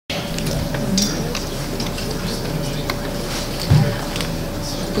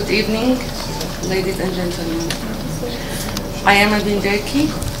Good evening, ladies and gentlemen. I am Adin Derki,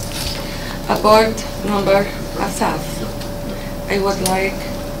 a board member of SAF. I would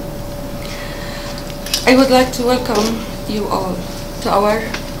like to welcome you all to our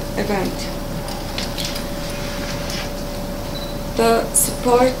event. To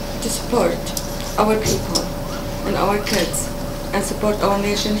support our people and our kids and support our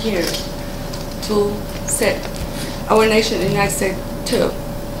nation here to set our nation in the United States too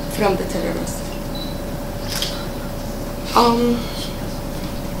from the terrorists.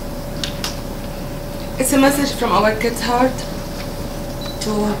 It's a message from our kids' heart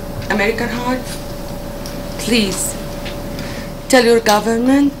to American heart. Please tell your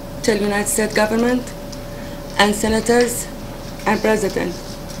government, tell United States government and senators and president,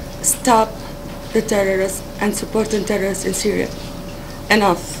 stop the terrorists and supporting terrorists in Syria.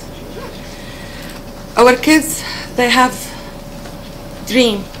 Enough. Our kids, they have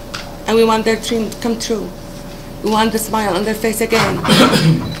dream, and we want their dream to come true. We want the smile on their face again.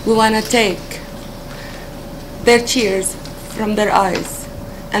 We want to take their tears from their eyes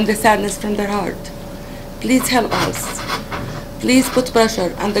and the sadness from their heart. Please help us. Please put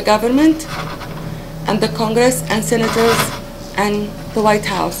pressure on the government and the Congress and senators and the White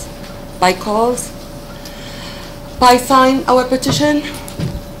House by calls, by sign our petition,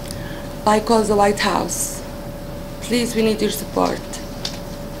 by calls the White House. Please, we need your support.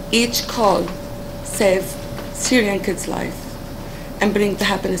 Each call save Syrian kids' life and bring the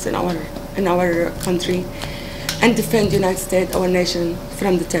happiness in our country and defend the United States, our nation,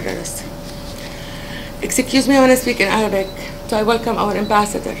 from the terrorists. Excuse me when I speak in Arabic. So I welcome our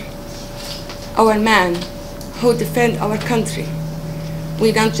ambassador, our man who defend our country.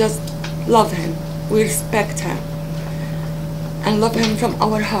 We don't just love him, we respect him and love him from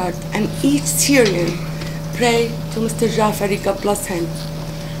our heart. And each Syrian pray to Mr. Jaafari, God bless him,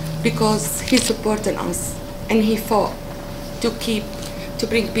 because he supported us and he fought to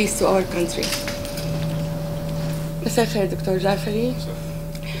bring peace to our country. مساء الخير دكتور جعفري.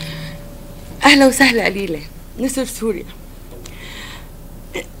 أهلا وسهلا قليلة. نصر سوريا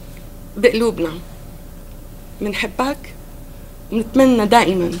بقلوبنا. بنحبك ونتمنى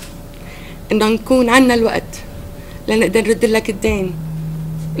دائما إنه نكون عنا الوقت لنقدر نرد لك الدين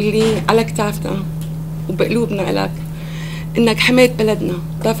اللي على كتافنا وبقلوبنا إلك، إنك حميت بلدنا،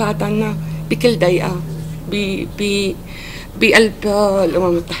 دافعت عنا بكل دقيقة بقلب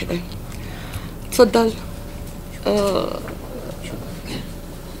الأمم المتحدة. تفضل.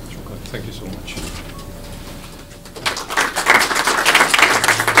 Thank you so much.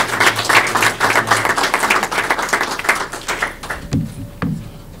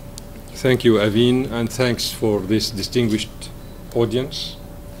 Thank you, Aveen, and thanks for this distinguished audience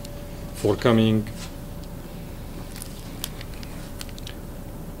for coming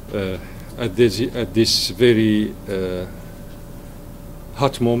at this very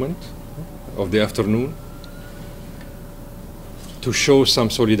hot moment of the afternoon to show some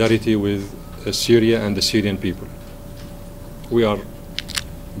solidarity with Syria and the Syrian people. We are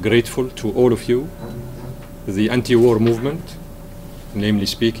grateful to all of you, the anti-war movement, namely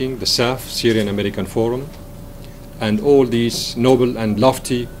speaking, the SAF, Syrian American Forum, and all these noble and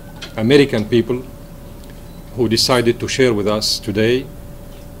lofty American people who decided to share with us today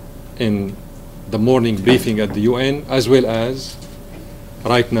in the morning briefing at the UN, as well as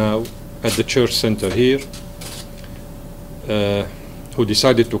right now at the church center here, who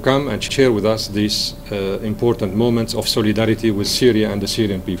decided to come and share with us these important moments of solidarity with Syria and the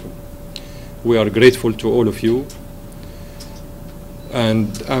Syrian people. We are grateful to all of you,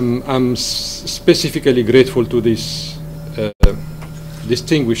 and I'm specifically grateful to this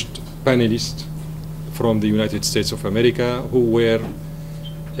distinguished panelists from the United States of America who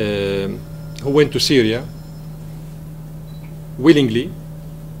went to Syria willingly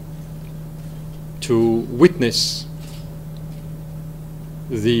to witness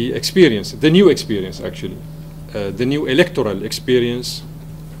the experience, the new experience actually, the new electoral experience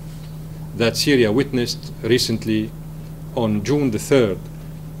that Syria witnessed recently on June the 3rd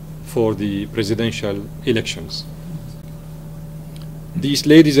for the presidential elections. These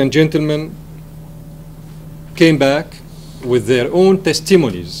ladies and gentlemen came back with their own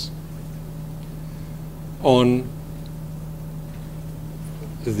testimonies on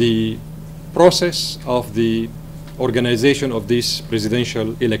the process of the organization of these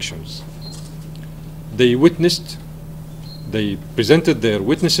presidential elections. They witnessed, they presented their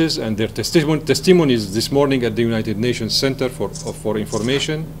witnesses and their testimonies this morning at the United Nations Center for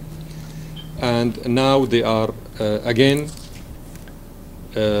Information, and now they are again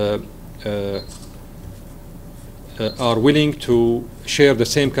are willing to share the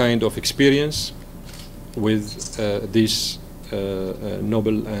same kind of experience with this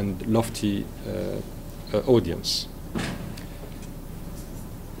noble and lofty audience.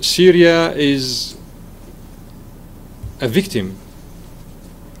 Syria is a victim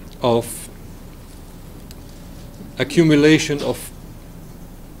of accumulation of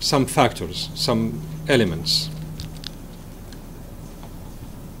some factors, some elements.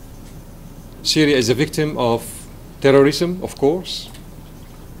 Syria is a victim of terrorism, of course,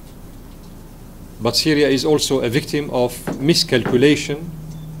 but Syria is also a victim of miscalculation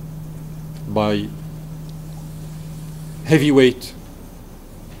by heavyweight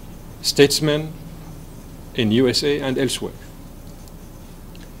statesmen in USA and elsewhere.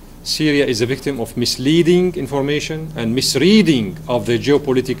 Syria is a victim of misleading information and misreading of the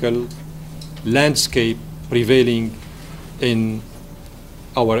geopolitical landscape prevailing in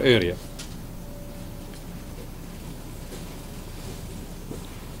our area.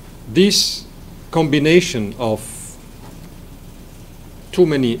 This combination of too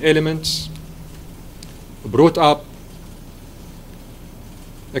many elements brought up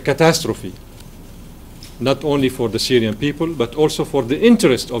a catastrophe, not only for the Syrian people, but also for the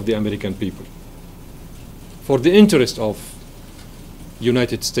interest of the American people, for the interest of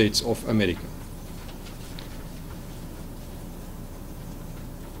United States of America.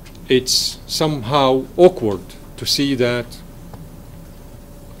 It's somehow awkward to see that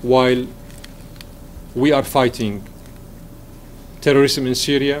while we are fighting terrorism in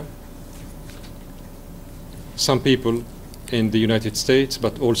Syria, some people in the United States,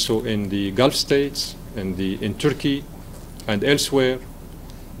 but also in the Gulf states, in Turkey and elsewhere,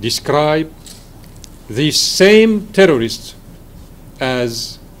 describe these same terrorists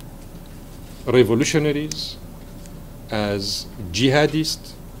as revolutionaries, as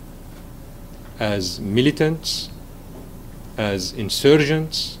jihadists, as militants, as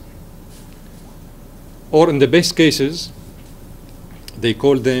insurgents, or in the best cases, they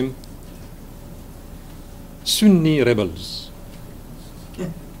call them Sunni rebels.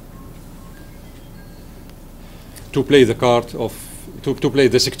 To play the card of, to play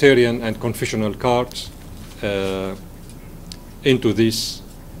the sectarian and confessional cards into this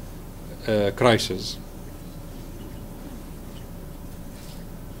crisis.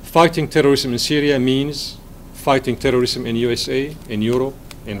 Fighting terrorism in Syria means fighting terrorism in USA, in Europe,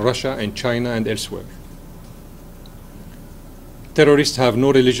 in Russia, in China, and elsewhere. Terrorists have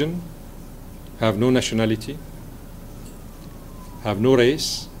no religion, have no nationality, have no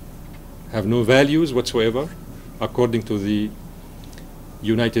race, have no values whatsoever, according to the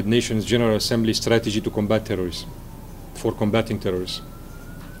United Nations General Assembly strategy to combat terrorism, for combating terrorism.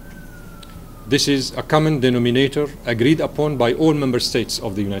 This is a common denominator agreed upon by all member states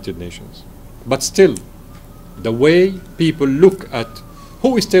of the United Nations. But still, the way people look at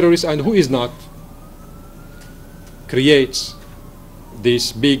who is terrorist and who is not creates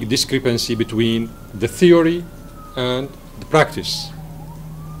this big discrepancy between the theory and the practice.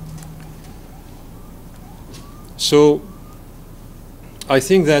 So I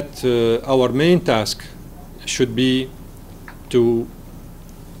think that our main task should be to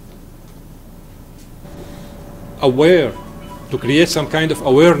create some kind of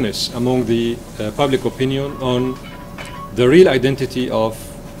awareness among the public opinion on the real identity of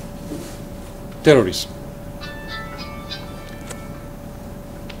terrorism.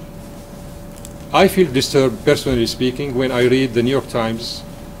 I feel disturbed, personally speaking, when I read the New York Times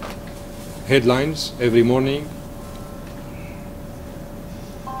headlines every morning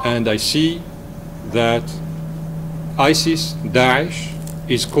and I see that ISIS, Daesh,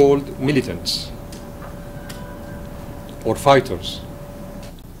 is called militants or fighters.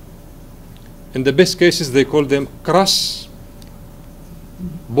 In the best cases, they call them cross-border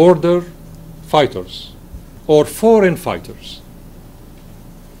fighters or foreign fighters.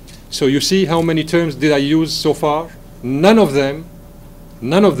 So you see how many terms did I use so far? None of them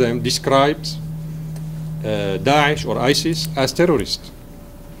describes Daesh or ISIS as terrorists.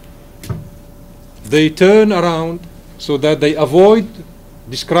 They turn around so that they avoid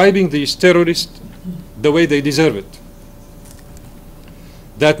describing these terrorists the way they deserve it.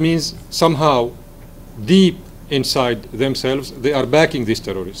 That means somehow deep inside themselves they are backing these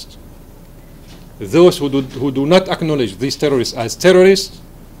terrorists. Those who do not acknowledge these terrorists as terrorists,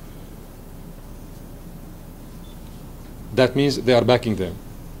 that means they are backing them,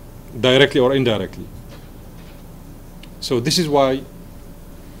 directly or indirectly. So this is why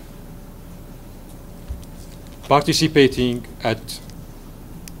participating at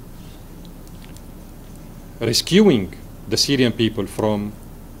rescuing the Syrian people from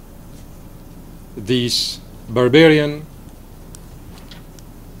these barbarian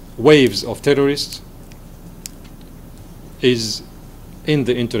waves of terrorists is in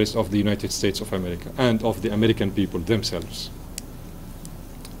the interest of the United States of America and of the American people themselves.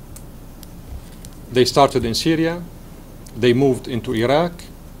 They started in Syria, they moved into Iraq,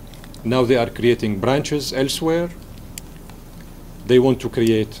 now they are creating branches elsewhere. They want to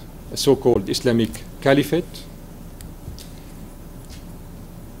create a so-called Islamic Caliphate.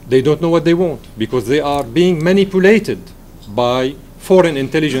 They don't know what they want because they are being manipulated by foreign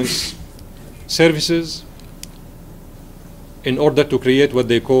intelligence services in order to create what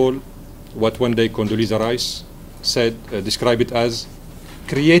they call, what one day Condoleezza Rice said, describe it as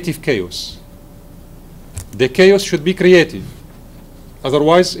creative chaos. The chaos should be creative.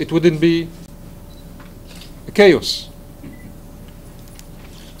 Otherwise, it wouldn't be a chaos.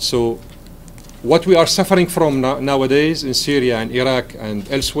 So what we are suffering from nowadays in Syria and Iraq and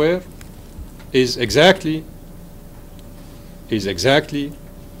elsewhere is exactly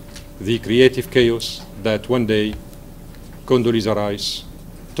the creative chaos that one day Condoleezza Rice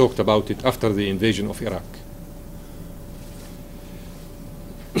talked about it after the invasion of Iraq.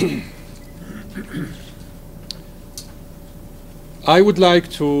 I would like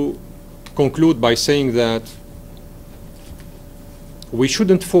to conclude by saying that we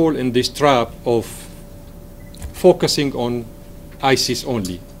shouldn't fall in this trap of focusing on ISIS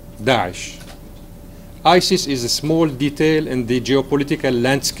only, Daesh. ISIS is a small detail in the geopolitical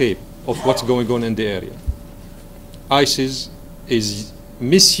landscape of what's going on in the area. ISIS is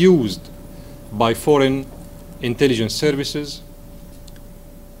misused by foreign intelligence services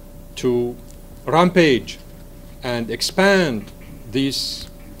to rampage and expand this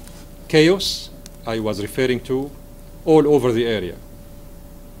chaos I was referring to all over the area.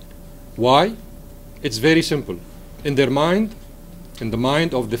 Why? It's very simple. In their mind, in the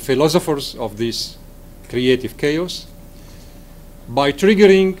mind of the philosophers of this creative chaos, by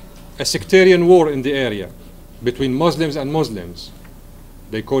triggering a sectarian war in the area between Muslims and Muslims,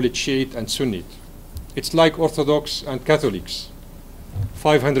 they call it Shiite and Sunni. It's like Orthodox and Catholics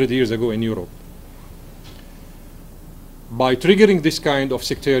 500 years ago in Europe. By triggering this kind of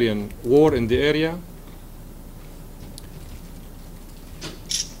sectarian war in the area,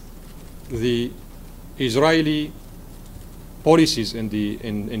 the Israeli policies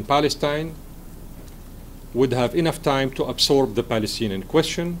in Palestine would have enough time to absorb the Palestinian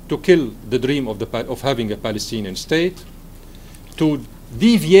question, to kill the dream of having a Palestinian state, to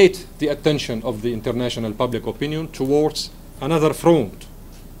deviate the attention of the international public opinion towards another front,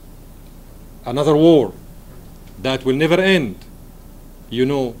 another war that will never end. You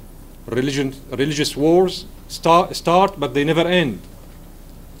know, religious wars start, but they never end.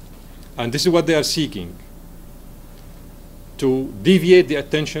 And this is what they are seeking, to deviate the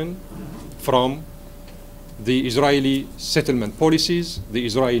attention from the Israeli settlement policies, the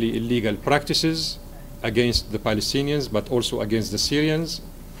Israeli illegal practices against the Palestinians, but also against the Syrians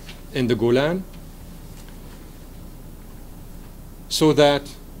in the Golan, so that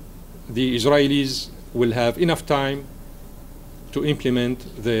the Israelis will have enough time to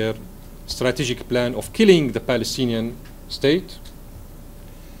implement their strategic plan of killing the Palestinian state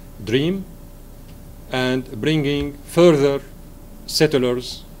dream and bringing further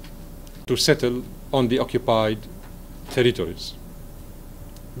settlers to settle on the occupied territories.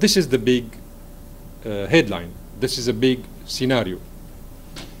 This is the big headline. This is a big scenario.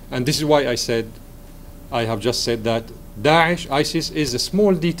 And this is why I have just said that Daesh, ISIS, is a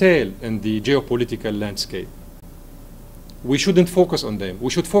small detail in the geopolitical landscape. We shouldn't focus on them. We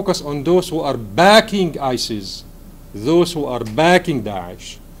should focus on those who are backing ISIS, those who are backing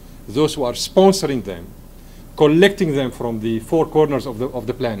Daesh, those who are sponsoring them, collecting them from the four corners of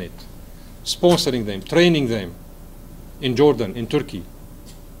the planet, sponsoring them, training them in Jordan, in Turkey,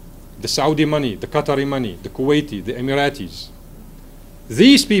 the Saudi money, the Qatari money, the Kuwaiti, the Emiratis.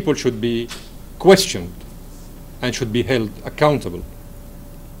 These people should be questioned and should be held accountable.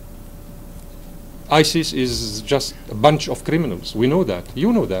 ISIS is just a bunch of criminals. We know that.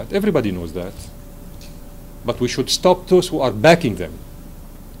 You know that. Everybody knows that. But we should stop those who are backing them,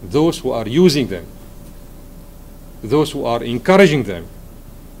 those who are using them, those who are encouraging them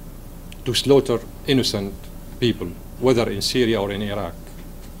to slaughter innocent people, whether in Syria or in Iraq.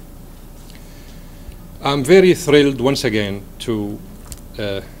 I'm very thrilled once again to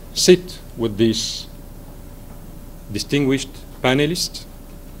sit with these distinguished panelists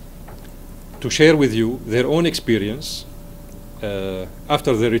to share with you their own experience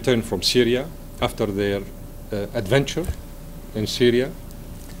after their return from Syria, after their adventure in Syria,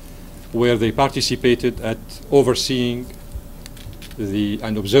 where they participated at overseeing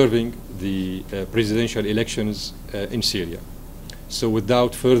and observing the presidential elections in Syria. So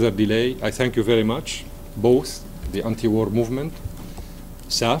without further delay, I thank you very much, both the anti-war movement,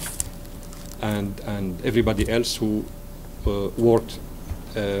 SAF, and everybody else who worked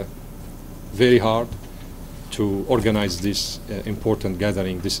very hard to organize this important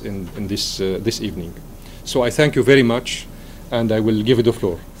gathering this evening. So I thank you very much, and I will give you the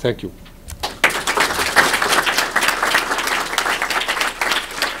floor. Thank you.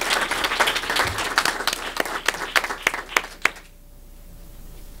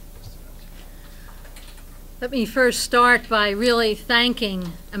 Let me first start by really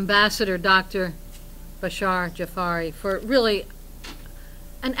thanking Ambassador Dr. Bashar Jaafari for really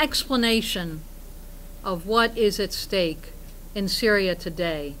an explanation of what is at stake in Syria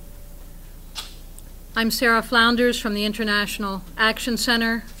today. I'm Sarah Flounders from the International Action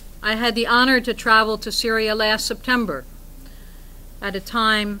Center. I had the honor to travel to Syria last September at a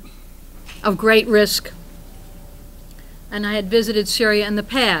time of great risk, and I had visited Syria in the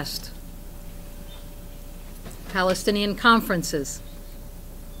past, Palestinian conferences.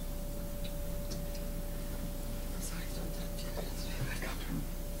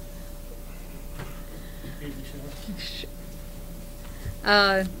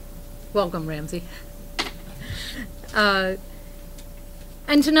 Welcome, Ramsey. And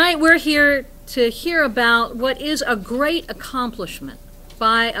tonight we're here to hear about what is a great accomplishment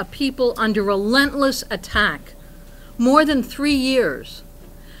by a people under relentless attack, more than 3 years.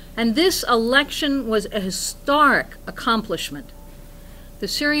 And this election was a historic accomplishment. The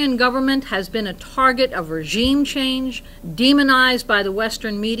Syrian government has been a target of regime change, demonized by the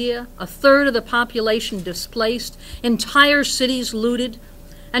Western media, a third of the population displaced, entire cities looted,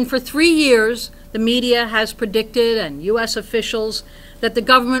 and for 3 years the media has predicted, and U.S. officials, that the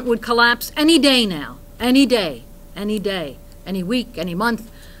government would collapse any day now, any day, any day, any week, any month.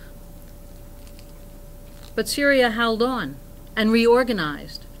 But Syria held on and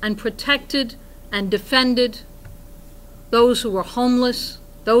reorganized and protected and defended those who were homeless,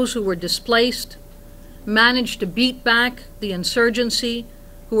 those who were displaced, managed to beat back the insurgency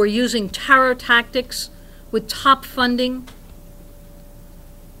who were using terror tactics with top funding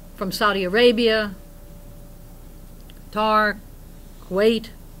from Saudi Arabia, Qatar, Kuwait,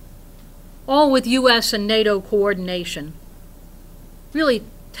 all with US and NATO coordination. Really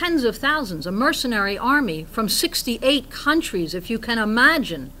tens of thousands, a mercenary army from 68 countries, if you can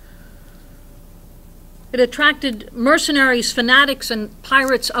imagine. It attracted mercenaries, fanatics, and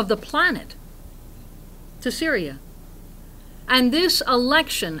pirates of the planet to Syria. And this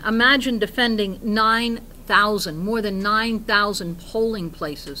election, imagine defending 9,000, more than 9,000 polling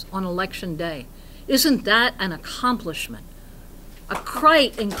places on election day. Isn't that an accomplishment? A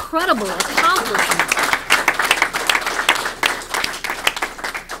quite incredible accomplishment.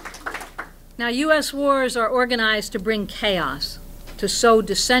 Now, U.S. wars are organized to bring chaos, to sow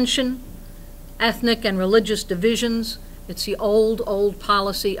dissension, ethnic and religious divisions. It's the old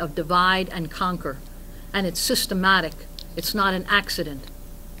policy of divide and conquer. And it's systematic. It's not an accident.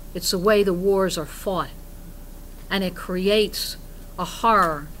 It's the way the wars are fought. And it creates a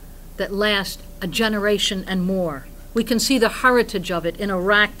horror that lasts a generation and more. We can see the heritage of it in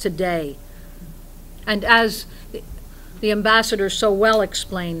Iraq today. And as the ambassador so well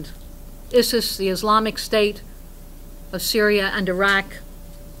explained, ISIS, the Islamic State of Syria and Iraq,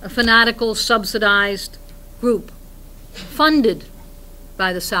 a fanatical, subsidized group, funded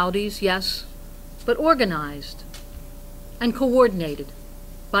by the Saudis, yes, but organized and coordinated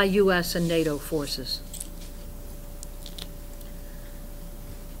by US and NATO forces.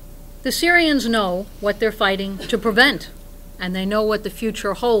 The Syrians know what they're fighting to prevent, and they know what the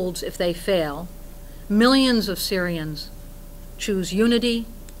future holds if they fail. Millions of Syrians choose unity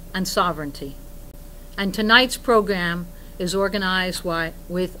and sovereignty. And tonight's program is organized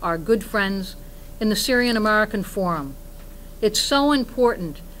with our good friends in the Syrian American Forum. It's so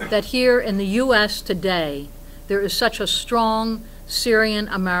important that here in the U.S. today, there is such a strong Syrian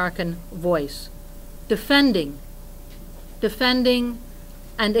American voice, defending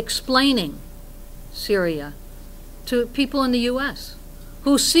and explaining Syria to people in the U.S.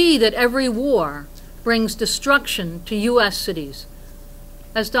 who see that every war brings destruction to U.S. cities.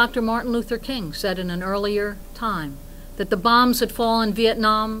 As Dr. Martin Luther King said in an earlier time, that the bombs that fall in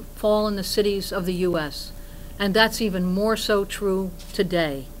Vietnam fall in the cities of the U.S., and that's even more so true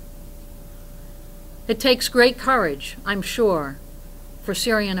today. It takes great courage, I'm sure, for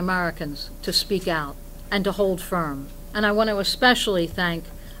Syrian Americans to speak out and to hold firm. And I want to especially thank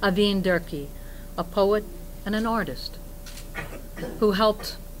Aveen Durkee, a poet and an artist, who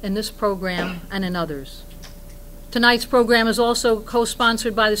helped in this program and in others. Tonight's program is also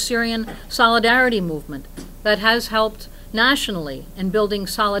co-sponsored by the Syrian Solidarity Movement that has helped nationally in building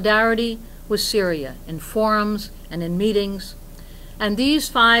solidarity with Syria in forums and in meetings. And these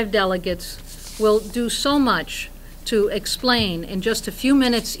 5 delegates will do so much to explain in just a few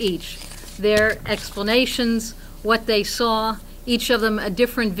minutes each their explanations, what they saw, each of them a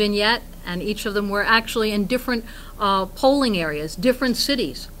different vignette, and each of them were actually in different polling areas, different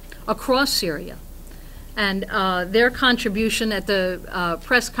cities across Syria. And their contribution at the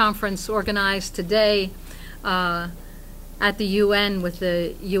press conference organized today at the UN with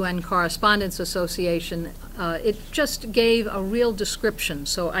the UN Correspondents Association, it just gave a real description.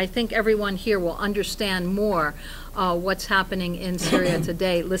 So I think everyone here will understand more what's happening in Syria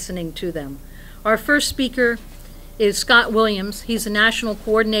today, listening to them. Our first speaker is Scott Williams. He's the national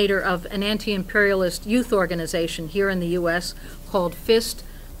coordinator of an anti-imperialist youth organization here in the U.S. called FIST,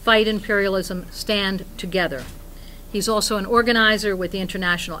 Fight Imperialism, Stand Together. He's also an organizer with the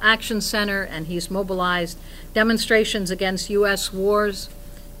International Action Center, and he's mobilized demonstrations against U.S. wars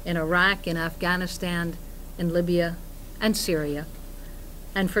in Iraq, in Afghanistan, in Libya, and Syria,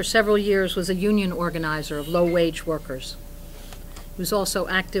 and for several years was a union organizer of low-wage workers. He was also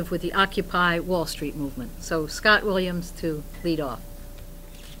active with the Occupy Wall Street movement. So Scott Williams to lead off.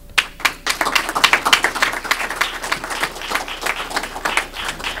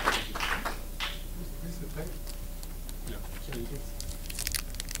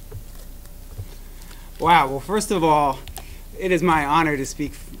 Wow, well, first of all, it is my honor to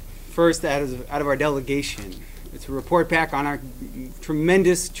speak first out of our delegation, to report back on our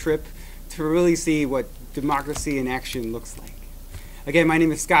tremendous trip to really see what democracy in action looks like. Again, my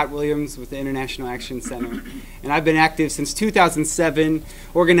name is Scott Williams with the International Action Center, and I've been active since 2007,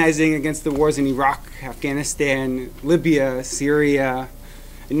 organizing against the wars in Iraq, Afghanistan, Libya, Syria,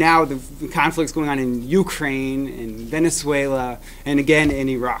 and now the conflicts going on in Ukraine, in Venezuela, and again in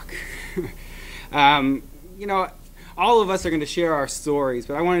Iraq. You know, all of us are going to share our stories,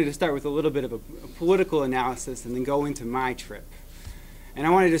 but I wanted to start with a little bit of a political analysis and then go into my trip. And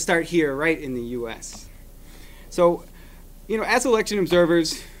I wanted to start here, right in the U.S. So, you know, as election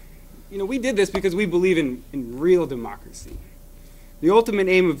observers, you know, we did this because we believe in real democracy. The ultimate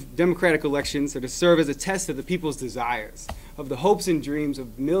aim of democratic elections are to serve as a test of the people's desires, of the hopes and dreams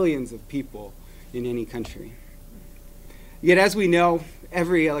of millions of people in any country. Yet, as we know,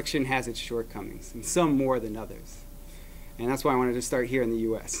 every election has its shortcomings, and some more than others. And that's why I wanted to start here in the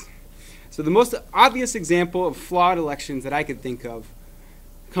U.S. So the most obvious example of flawed elections that I could think of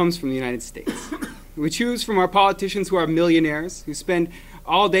comes from the United States. We choose from our politicians who are millionaires, who spend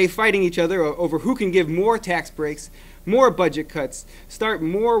all day fighting each other over who can give more tax breaks, more budget cuts, start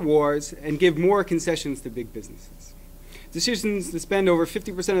more wars, and give more concessions to big businesses. Decisions to spend over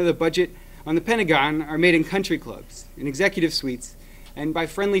 50% of the budget on the Pentagon are made in country clubs, in executive suites, and by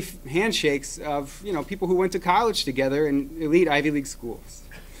friendly handshakes of, you know, people who went to college together in elite Ivy League schools.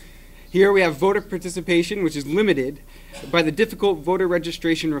 Here we have voter participation, which is limited by the difficult voter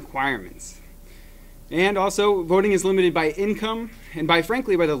registration requirements. And also, voting is limited by income and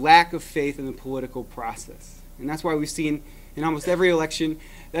frankly, by the lack of faith in the political process. And that's why we've seen in almost every election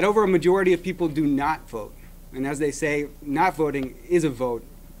that over a majority of people do not vote. And as they say, not voting is a vote,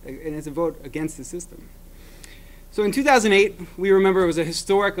 and it's a vote against the system. So in 2008, we remember it was a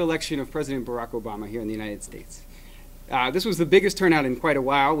historic election of President Barack Obama here in the United States. This was the biggest turnout in quite a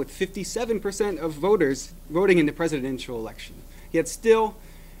while, with 57% of voters voting in the presidential election. Yet still,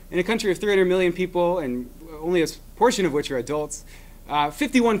 in a country of 300 million people, and only a portion of which are adults,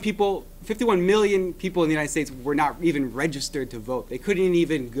 51 million people in the United States were not even registered to vote. They couldn't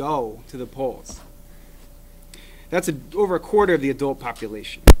even go to the polls. That's over a quarter of the adult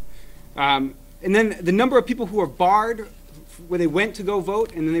population. And then the number of people who were barred where they went to go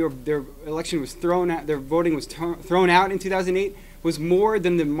vote, and then their election was thrown out, their voting was thrown out in 2008, was more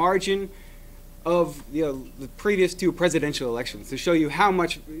than the margin of the previous 2 presidential elections, to show you how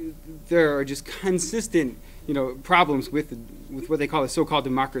much there are just consistent problems with what they call the so-called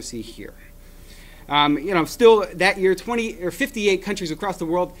democracy here. Still that year, 58 countries across the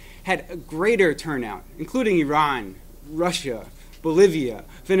world had a greater turnout, including Iran, Russia, Bolivia,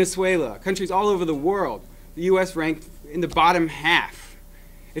 Venezuela, countries all over the world. The U.S. ranked in the bottom half.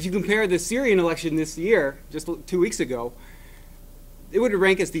 If you compare the Syrian election this year, just 2 weeks ago, it would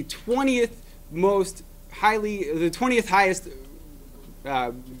rank as the 20th highest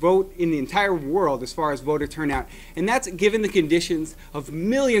vote in the entire world as far as voter turnout. And that's given the conditions of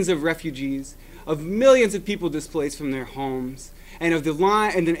millions of refugees, of millions of people displaced from their homes, and of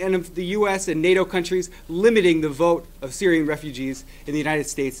the U.S. and NATO countries limiting the vote of Syrian refugees in the United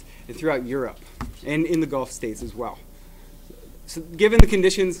States and throughout Europe, and in the Gulf states as well. So given the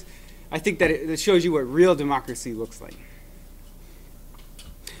conditions, I think that it shows you what real democracy looks like.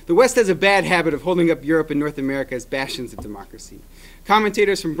 The West has a bad habit of holding up Europe and North America as bastions of democracy.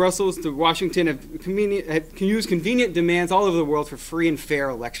 Commentators from Brussels to Washington have used convenient demands all over the world for free and fair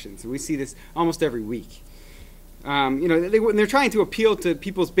elections. And we see this almost every week. They're trying to appeal to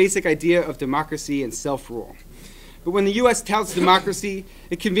people's basic idea of democracy and self-rule. But when the U.S. touts democracy,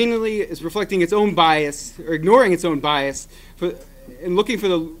 it conveniently is reflecting its own bias, or ignoring its own bias, and looking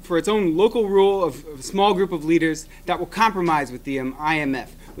for its own local rule of a small group of leaders that will compromise with the IMF,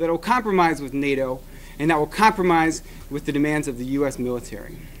 that will compromise with NATO, and that will compromise with the demands of the U.S.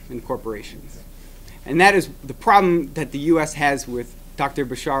 military and corporations. And that is the problem that the U.S. has with Dr.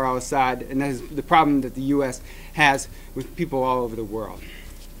 Bashar al-Assad, and that is the problem that the U.S. has with people all over the world.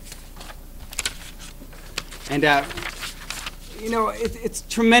 And, it's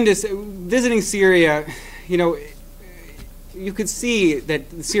tremendous. Visiting Syria, you could see that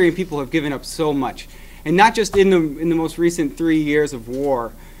the Syrian people have given up so much. And not just in the most recent 3 years of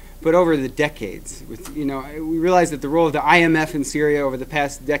war, but over the decades. We realize that the role of the IMF in Syria over the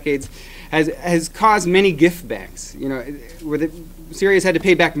past decades has caused many gift backs. Where Syria's had to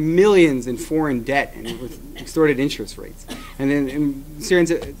pay back millions in foreign debt and with extorted interest rates. And Syrians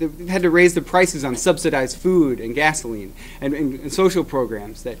have had to raise the prices on subsidized food and gasoline and social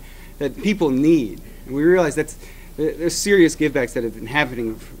programs that people need. And we realize there's serious givebacks that have been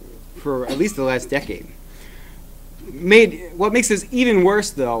happening for at least the last decade. What makes this even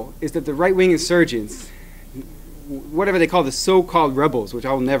worse, though, is that the right-wing insurgents, whatever they call the so-called rebels, which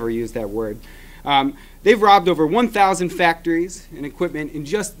I'll never use that word, they've robbed over 1,000 factories and equipment in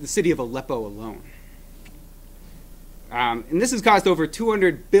just the city of Aleppo alone. And this has cost over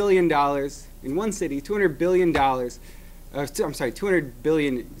 $200 billion in one city, $200 billion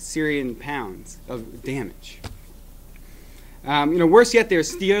Syrian pounds of damage. Worse yet, they're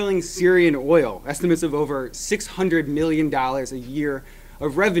stealing Syrian oil, estimates of over $600 million a year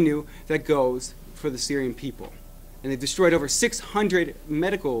of revenue that goes for the Syrian people. And they've destroyed over 600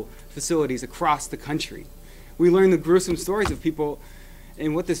 medical facilities across the country. We learn the gruesome stories of people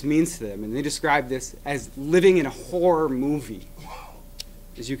and what this means to them. And they describe this as living in a horror movie,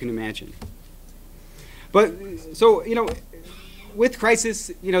 as you can imagine. But, so, with crisis,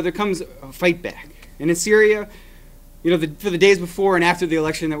 there comes a fight back. And in Syria, for the days before and after the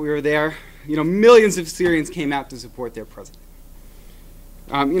election that we were there, millions of Syrians came out to support their president.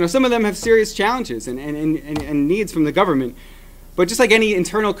 Some of them have serious challenges and needs from the government, but just like any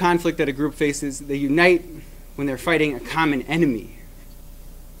internal conflict that a group faces, they unite when they're fighting a common enemy.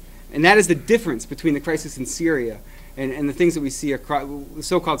 And that is the difference between the crisis in Syria and the things that we see across the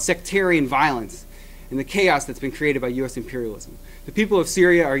so-called sectarian violence and the chaos that's been created by U.S. imperialism. The people of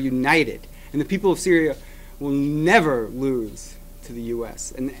Syria are united, and the people of Syria will never lose to the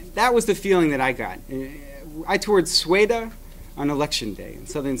U.S. And that was the feeling that I got. I toured Ceuta on election day in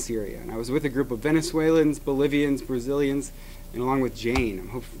southern Syria, and I was with a group of Venezuelans, Bolivians, Brazilians, and along with Jane.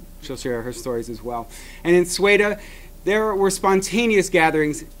 I hope she'll share her stories as well. And in Ceuta, there were spontaneous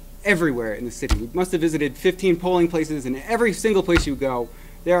gatherings everywhere in the city. We must have visited 15 polling places, and every single place you go,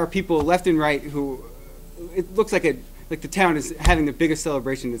 there are people left and right who, it looks like the town is having the biggest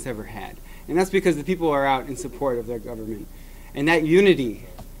celebration it's ever had. And that's because the people are out in support of their government. And that unity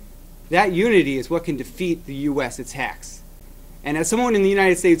is what can defeat the U.S. attacks. And as someone in the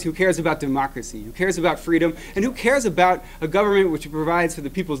United States who cares about democracy, who cares about freedom, and who cares about a government which provides for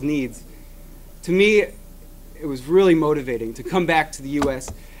the people's needs, to me, it was really motivating to come back to the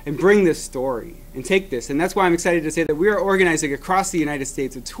U.S. and bring this story and take this. And that's why I'm excited to say that we are organizing across the United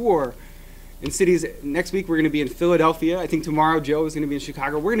States a tour in cities. Next week we're going to be in Philadelphia. I think tomorrow Joe is going to be in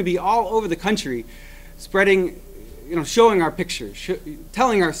Chicago. We're going to be all over the country spreading, showing our pictures,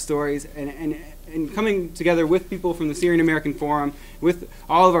 telling our stories, and coming together with people from the Syrian American Forum, with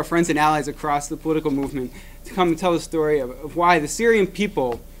all of our friends and allies across the political movement, to come and tell the story of why the Syrian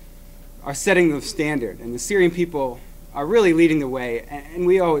people are setting the standard, and the Syrian people are really leading the way, and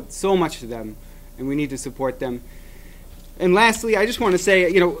we owe it so much to them, and we need to support them. And lastly, I just want to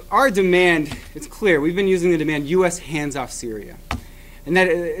say, our demand, it's clear. We've been using the demand, U.S. hands off Syria. And that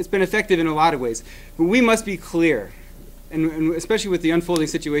it's been effective in a lot of ways. But we must be clear, and especially with the unfolding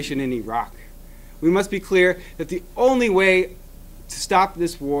situation in Iraq, we must be clear that the only way to stop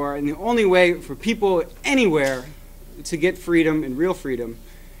this war and the only way for people anywhere to get freedom and real freedom,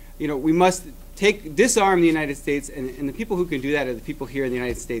 you know, we must disarm the United States, and the people who can do that are the people here in the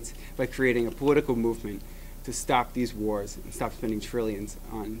United States by creating a political movement to stop these wars and stop spending trillions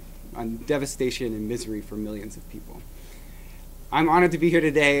on devastation and misery for millions of people. I'm honored to be here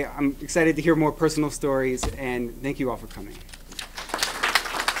today. I'm excited to hear more personal stories, and thank you all for coming.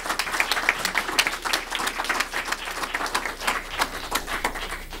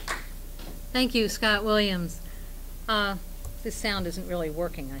 Thank you, Scott Williams. This sound isn't really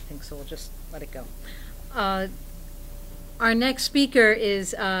working, I think, so we'll just let it go. Our next speaker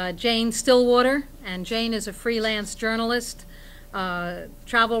is Jane Stillwater, and Jane is a freelance journalist,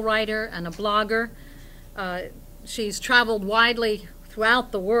 travel writer, and a blogger. She's traveled widely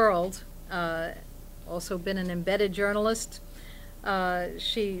throughout the world, also been an embedded journalist.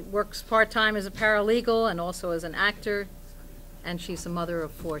 She works part-time as a paralegal and also as an actor, and she's the mother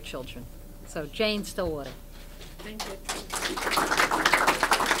of 4 children. So Jane Stillwater. Thank you.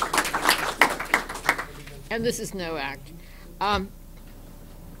 And this is no act. I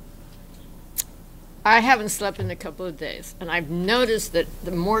haven't slept in a couple of days, and I've noticed that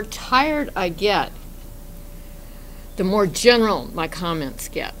the more tired I get, the more general my comments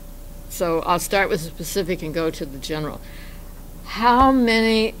get. So I'll start with the specific and go to the general. How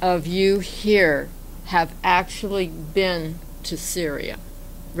many of you here have actually been to Syria?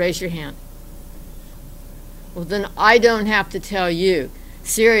 Raise your hand. Well, then I don't have to tell you.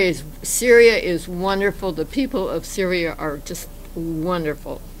 Syria is wonderful. The people of Syria are just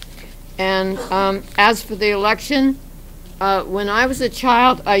wonderful. And as for the election, when I was a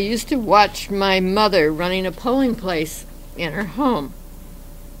child, I used to watch my mother running a polling place in her home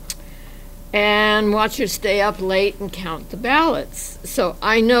and watch her stay up late and count the ballots. So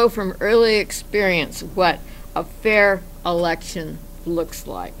I know from early experience what a fair election looks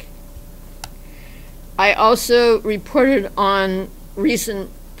like. I also reported on recent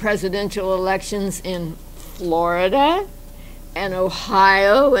presidential elections in Florida and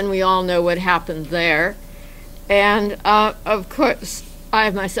Ohio, and we all know what happened there. And of course, I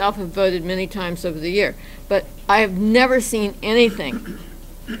myself have voted many times over the year, but I have never seen anything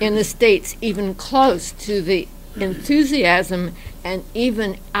in the States even close to the enthusiasm and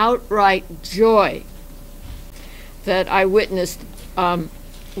even outright joy that I witnessed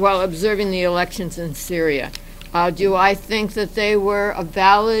while observing the elections in Syria. Do I think that they were a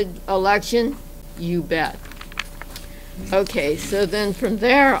valid election? You bet. Okay, so then from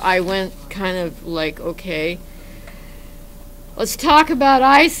there I went kind of like, okay, let's talk about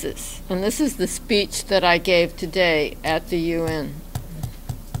ISIS. And this is the speech that I gave today at the UN.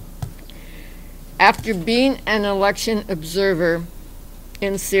 After being an election observer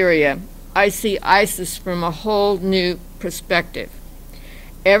in Syria, I see ISIS from a whole new perspective.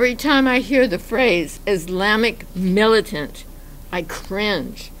 Every time I hear the phrase Islamic militant, I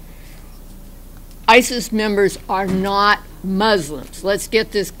cringe. ISIS members are not Muslims. Let's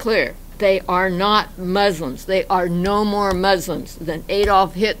get this clear. They are not Muslims. They are no more Muslims than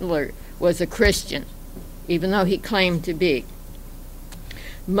Adolf Hitler was a Christian, even though he claimed to be.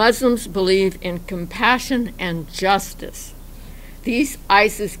 Muslims believe in compassion and justice. These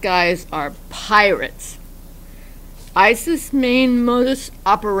ISIS guys are pirates. ISIS' main modus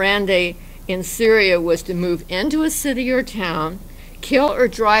operandi in Syria was to move into a city or town, kill or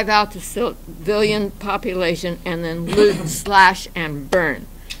drive out the civilian population, and then loot, slash, and burn.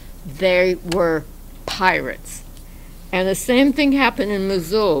 They were pirates. And the same thing happened in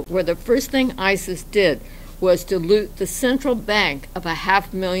Mosul, where the first thing ISIS did was to loot the central bank of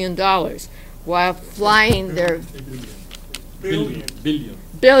 $500,000 while flying their...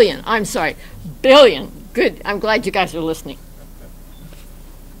 Billion. I'm sorry. Billion. Good. I'm glad you guys are listening.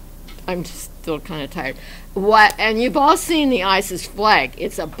 I'm still kind of tired. And you've all seen the ISIS flag.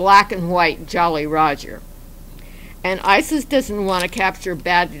 It's a black and white Jolly Roger. And ISIS doesn't want to capture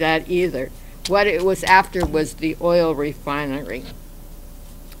Baghdad either. What it was after was the oil refinery.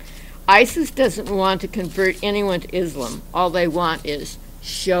 ISIS doesn't want to convert anyone to Islam. All they want is,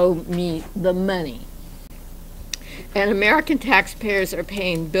 show me the money. And American taxpayers are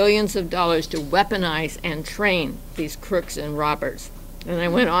paying billions of dollars to weaponize and train these crooks and robbers. And I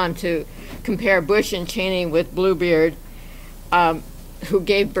went on to compare Bush and Cheney with Bluebeard, who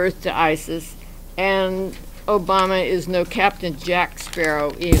gave birth to ISIS, and Obama is no Captain Jack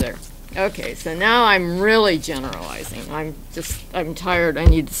Sparrow either. Okay, so now I'm really generalizing. I'm tired, I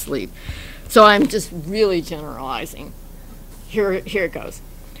need to sleep. So I'm just really generalizing. Here it goes.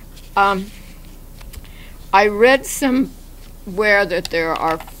 I read somewhere that there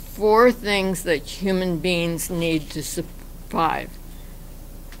are 4 things that human beings need to survive: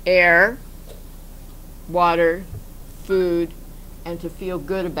 air, water, food, and to feel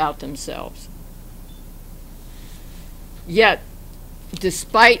good about themselves. Yet,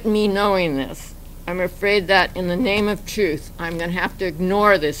 despite me knowing this, I'm afraid that in the name of truth, I'm going to have to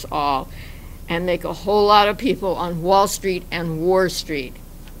ignore this all and make a whole lot of people on Wall Street and Wall Street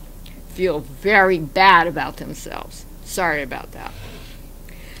feel very bad about themselves. Sorry about that.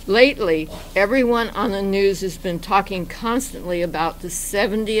 Lately, everyone on the news has been talking constantly about the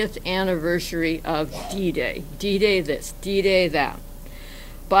 70th anniversary of D-Day. D-Day this, D-Day that.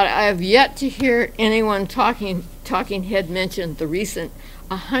 But I have yet to hear anyone talking head mention the recent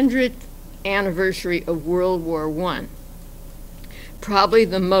 100th anniversary of World War I. Probably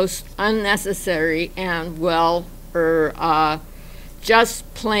the most unnecessary and, well,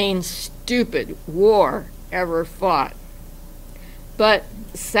 just plain stupid war ever fought. But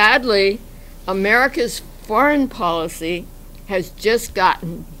sadly, America's foreign policy has just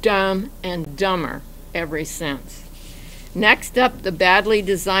gotten dumb and dumber ever since. Next up, the badly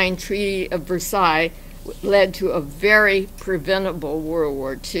designed Treaty of Versailles led to a very preventable World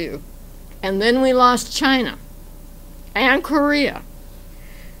War II. And then we lost China and Korea.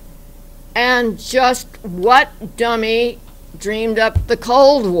 And just what dummy dreamed up the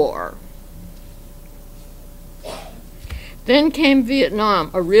Cold War? Then came Vietnam,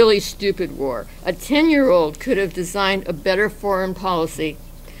 a really stupid war. A 10-year-old could have designed a better foreign policy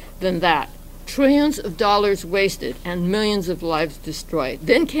than that. Trillions of dollars wasted and millions of lives destroyed.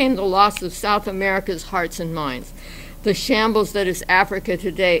 Then came the loss of South America's hearts and minds, the shambles that is Africa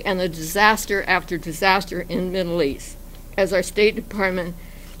today, and the disaster after disaster in the Middle East, as our State Department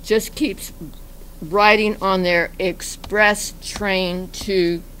just keeps riding on their express train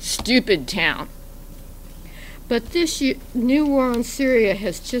to stupid town. But this new war in Syria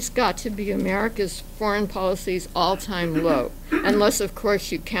has just got to be America's foreign policy's all-time low, unless, of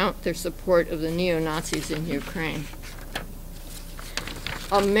course, you count their support of the neo-Nazis in Ukraine.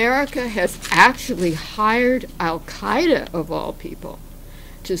 America has actually hired Al-Qaeda, of all people,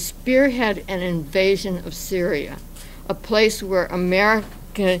 to spearhead an invasion of Syria, a place where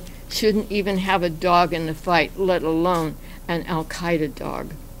America shouldn't even have a dog in the fight, let alone an Al-Qaeda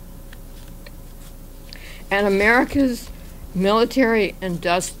dog. And America's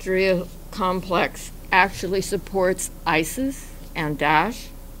military-industrial complex actually supports ISIS and Daesh.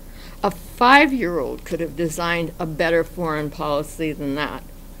 A 5-year-old could have designed a better foreign policy than that,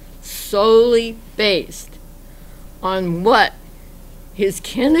 solely based on what his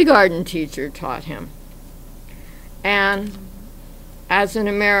kindergarten teacher taught him. And as an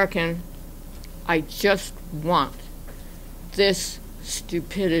American, I just want this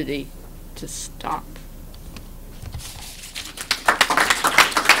stupidity to stop.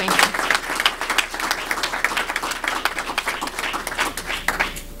 Thank you.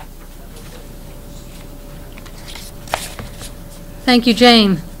 Thank you,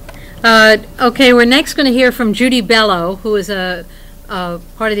 Jane. Okay, we're next going to hear from Judy Bello, who is a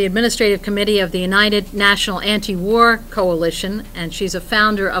part of the Administrative Committee of the United National Anti-War Coalition, and she's a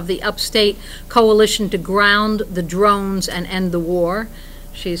founder of the Upstate Coalition to Ground the Drones and End the War.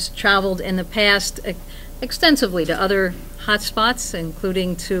 She's traveled in the past extensively to other hotspots,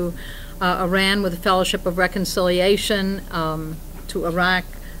 including to Iran with the Fellowship of Reconciliation, to Iraq,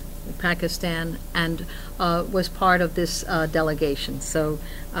 Pakistan, and was part of this delegation. So,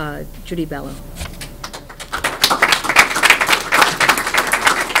 Judy Bello.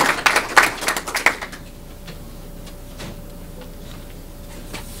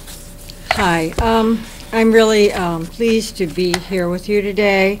 Hi, I'm really pleased to be here with you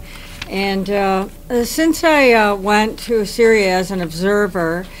today. And since I went to Syria as an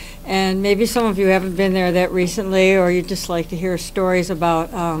observer, and maybe some of you haven't been there that recently, or you just like to hear stories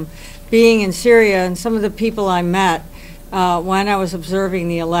about being in Syria and some of the people I met when I was observing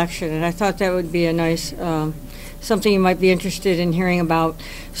the election, and I thought that would be a nice, something you might be interested in hearing about.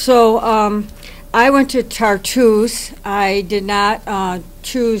 So I went to Tartus. I did not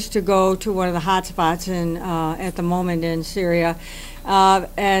choose to go to one of the hot spots at the moment in Syria.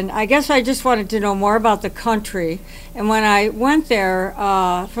 And I guess I just wanted to know more about the country. And when I went there,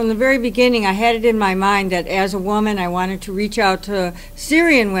 from the very beginning, I had it in my mind that as a woman, I wanted to reach out to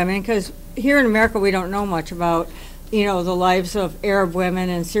Syrian women, because here in America, we don't know much about, the lives of Arab women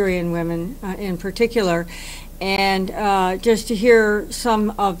and Syrian women in particular. And just to hear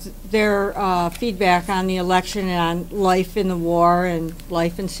some of their feedback on the election and on life in the war and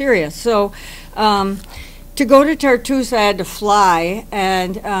life in Syria. So to go to Tartus, I had to fly,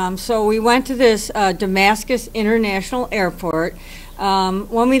 and so we went to this Damascus International Airport.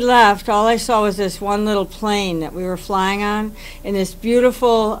 When we left, all I saw was this one little plane that we were flying on, and this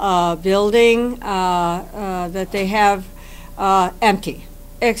beautiful building that they have empty,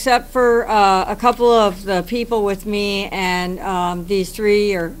 except for a couple of the people with me and these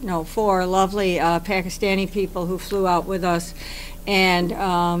four lovely Pakistani people who flew out with us, and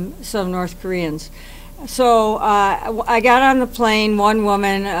some North Koreans. So I got on the plane, one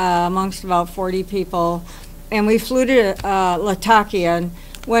woman amongst about 40 people, and we flew to Latakia. And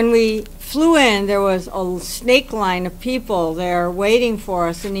when we flew in, there was a snake line of people there waiting for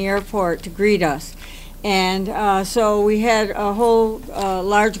us in the airport to greet us. And so we had a whole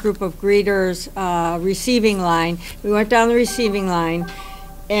large group of greeters, receiving line. We went down the receiving line,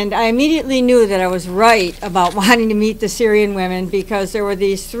 and I immediately knew that I was right about wanting to meet the Syrian women, because there were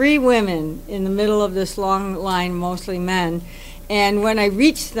these 3 women in the middle of this long line, mostly men. And when I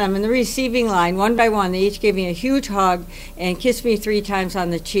reached them in the receiving line, one by one, they each gave me a huge hug and kissed me 3 times on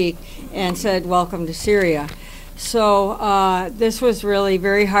the cheek and said, "Welcome to Syria." So this was really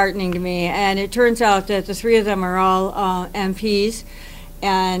very heartening to me. And it turns out that the 3 of them are all MPs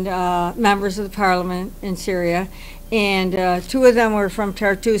and members of the parliament in Syria. And 2 of them were from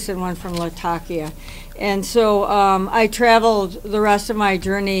Tartus and 1 from Latakia. And so I traveled the rest of my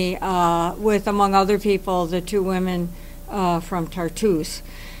journey with, among other people, the 2 women from Tartus.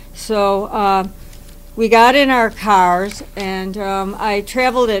 So we got in our cars, and I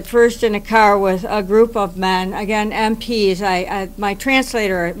traveled at first in a car with a group of men, again, MPs. My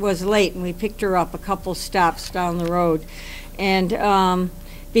translator was late, and we picked her up a couple stops down the road. And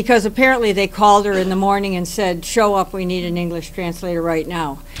because apparently they called her in the morning and said, "Show up, we need an English translator right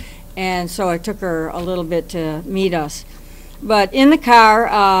now." And so it took her a little bit to meet us. But in the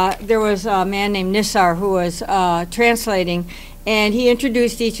car, there was a man named Nisar who was translating, and he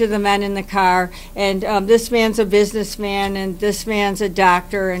introduced each of the men in the car. And this man's a businessman, and this man's a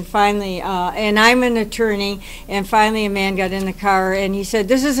doctor, and finally, and I'm an attorney. And finally, a man got in the car, and he said,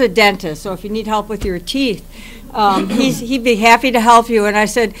 "This is a dentist, so if you need help with your teeth, he'd be happy to help you." And I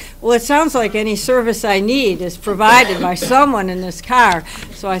said, "Well, it sounds like any service I need is provided by someone in this car,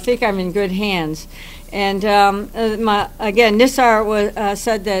 so I think I'm in good hands." And again, Nisar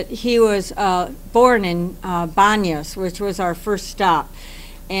said that he was born in Banyas, which was our first stop.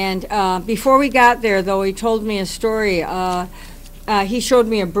 And before we got there, though, he told me a story. He showed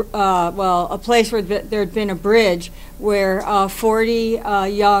me a place where there had been a bridge where 40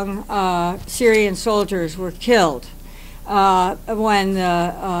 young Syrian soldiers were killed when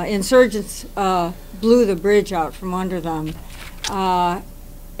the insurgents blew the bridge out from under them.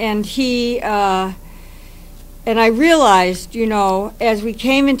 And I realized, you know, as we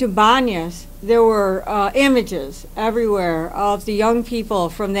came into Banyas, there were images everywhere of the young people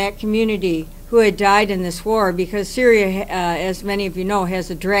from that community who had died in this war, because Syria, as many of you know,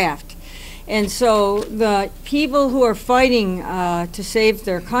 has a draft. And so the people who are fighting to save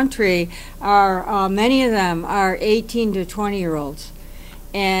their country are, many of them are 18 to 20-year-olds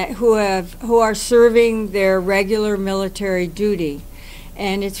who are serving their regular military duty.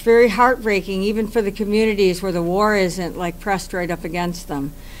 And it's very heartbreaking, even for the communities where the war isn't like pressed right up against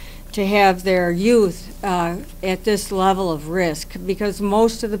them, to have their youth at this level of risk, because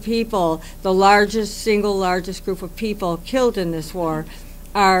most of the people, the single largest group of people killed in this war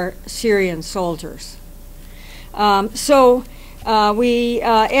are Syrian soldiers. As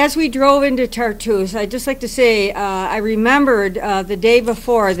we drove into Tartus, I'd just like to say I remembered the day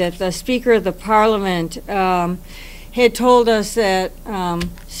before that the Speaker of the Parliament had told us that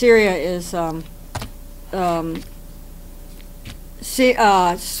Syria is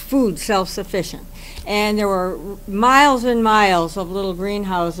food self-sufficient. And there were miles and miles of little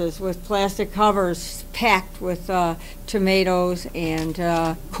greenhouses with plastic covers packed with tomatoes and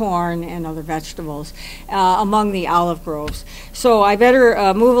corn and other vegetables among the olive groves. So I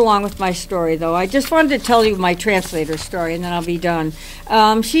better move along with my story, though. I just wanted to tell you my translator's story, and then I'll be done.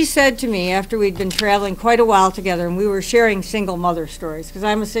 She said to me, after we'd been traveling quite a while together, and we were sharing single mother stories, because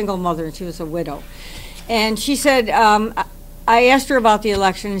I'm a single mother and she was a widow. And she said, I asked her about the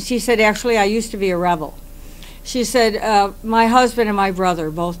election, and she said, actually, I used to be a rebel. She said, my husband and my brother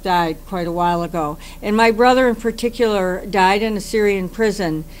both died quite a while ago. And my brother in particular died in a Syrian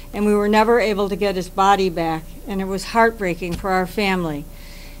prison, and we were never able to get his body back, and it was heartbreaking for our family.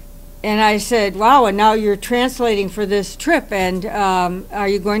 And I said, wow, and now you're translating for this trip, and are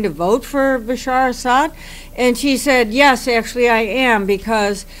you going to vote for Bashar Assad? And she said, yes, actually I am,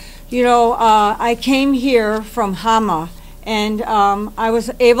 because, you know, I came here from Hama, and I was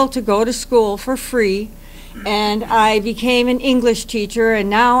able to go to school for free, And I became an English teacher, and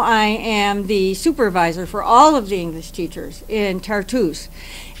now I am the supervisor for all of the English teachers in Tartus.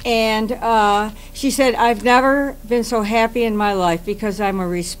 And she said, I've never been so happy in my life because I'm a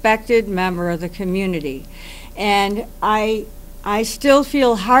respected member of the community. And I still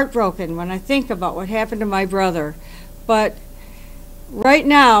feel heartbroken when I think about what happened to my brother. But right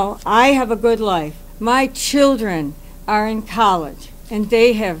now, I have a good life. My children are in college, and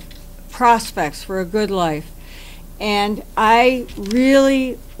they have prospects for a good life. And I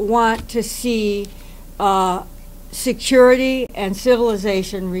really want to see security and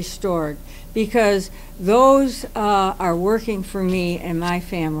civilization restored, because those are working for me and my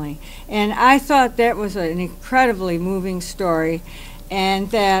family. And I thought that was an incredibly moving story,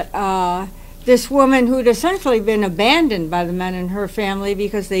 and that this woman who'd essentially been abandoned by the men in her family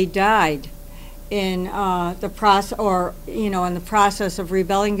because they died in the process, or in the process of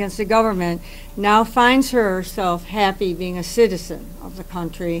rebelling against the government, now finds herself happy being a citizen of the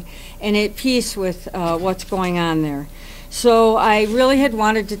country and at peace with what's going on there. So I really had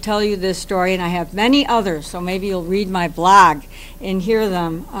wanted to tell you this story, and I have many others, so maybe you'll read my blog and hear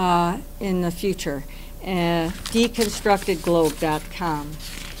them in the future, deconstructedglobe.com.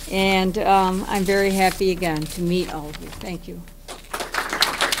 And I'm very happy again to meet all of you. Thank you.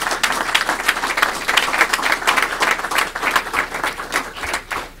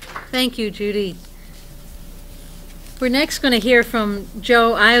 Thank you, Judy. We're next going to hear from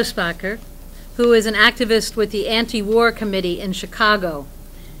Joe Losbaker, who is an activist with the Anti-War Committee in Chicago.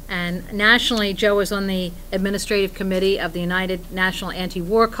 And nationally, Joe is on the Administrative Committee of the United National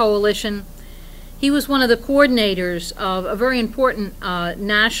Anti-War Coalition. He was one of the coordinators of a very important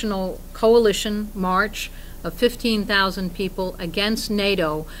national coalition march of 15,000 people against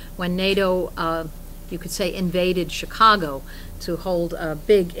NATO when NATO, you could say, invaded Chicago to hold a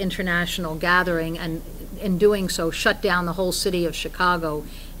big international gathering, and in doing so shut down the whole city of Chicago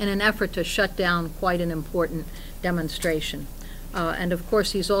in an effort to shut down quite an important demonstration. And of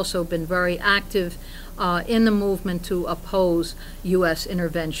course, he's also been very active in the movement to oppose U.S.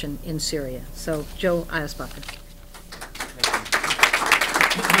 intervention in Syria. So, Joe Losbaker.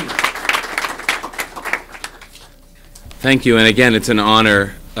 Thank you, and again, it's an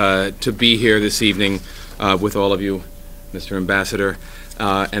honor to be here this evening with all of you, Mr. Ambassador,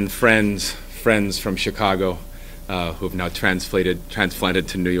 and friends from Chicago who have now transplanted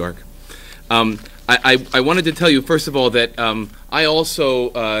to New York. I wanted to tell you, first of all, that I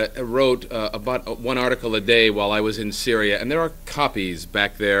also wrote about one article a day while I was in Syria, and there are copies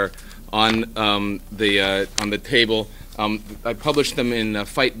back there on the table. I published them in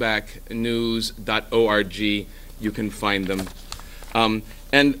fightbacknews.org. You can find them.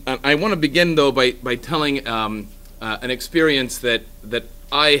 And I want to begin, though, by telling an experience that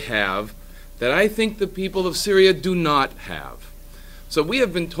I have that I think the people of Syria do not have. So we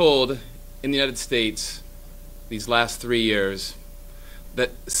have been told in the United States these last 3 years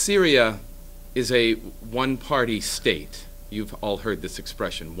that Syria is a one-party state. You've all heard this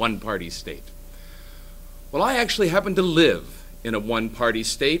expression, one-party state. Well, I actually happen to live in a one-party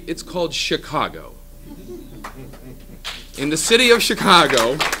state. It's called Chicago. In the city of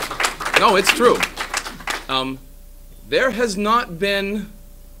Chicago, no, it's true. There has not been,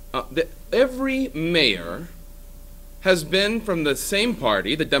 every mayor has been from the same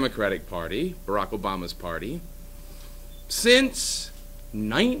party, the Democratic Party, Barack Obama's party, since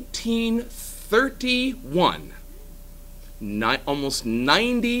 1931. Almost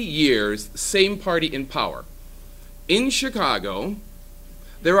 90 years, same party in power. In Chicago,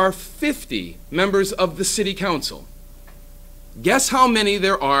 there are 50 members of the city council. Guess how many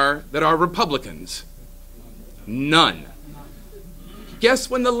there are that are Republicans? None.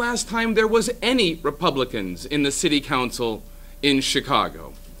 Guess when the last time there was any Republicans in the city council in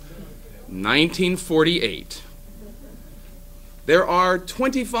Chicago? 1948. There are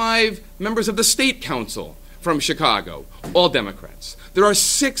 25 members of the state council from Chicago, all Democrats. There are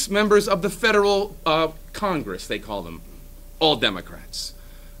 6 members of the federal Congress, they call them, all Democrats.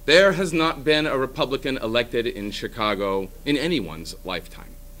 There has not been a Republican elected in Chicago in anyone's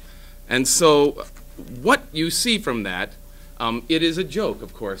lifetime. And so what you see from that, it is a joke,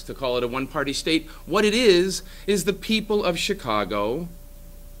 of course, to call it a one-party state. What it is the people of Chicago,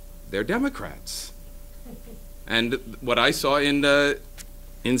 they're Democrats. And what I saw in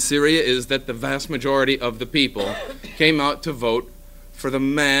Syria is that the vast majority of the people came out to vote for the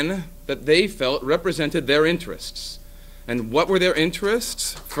men that they felt represented their interests. And what were their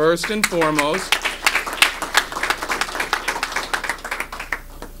interests? First and foremost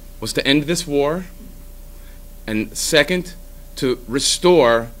was to end this war, and second, to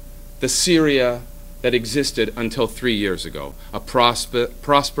restore the Syria that existed until 3 years ago, a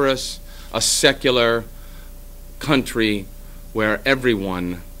prosperous, a secular country where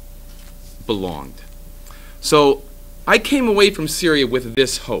everyone belonged. So I came away from Syria with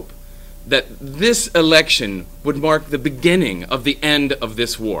this hope, that this election would mark the beginning of the end of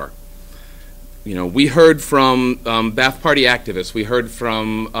this war. You know, we heard from Ba'ath Party activists, we heard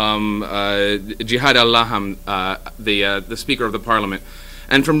from Jihad al-Laham, the Speaker of the Parliament,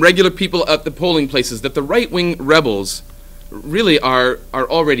 and from regular people at the polling places that the right-wing rebels really are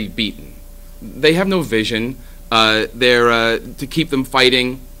already beaten. They have no vision. They're to keep them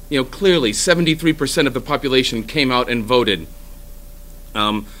fighting. You know, clearly 73% of the population came out and voted.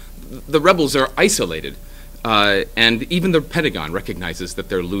 The rebels are isolated, and even the Pentagon recognizes that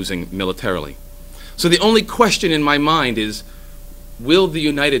they're losing militarily. So the only question in my mind is, will the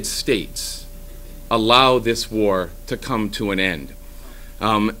United States allow this war to come to an end?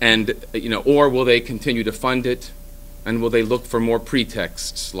 And, you know, or will they continue to fund it? And will they look for more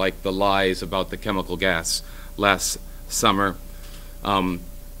pretexts, like the lies about the chemical gas last summer? And,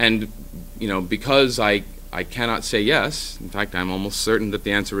 you know, because I cannot say yes, in fact, I'm almost certain that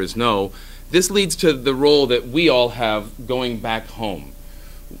the answer is no, this leads to the role that we all have going back home.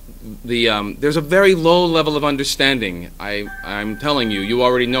 There's a very low level of understanding. I'm telling you, you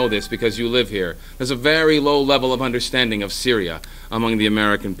already know this because you live here. There's a very low level of understanding of Syria among the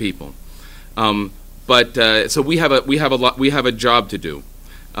American people. So we have a job to do,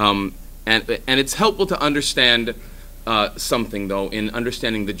 and it's helpful to understand something though in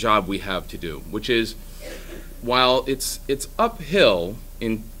understanding the job we have to do, which is, while it's uphill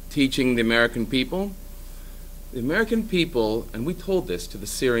in teaching the American people, and we told this to the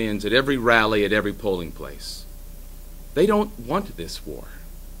Syrians at every rally, at every polling place, they don't want this war.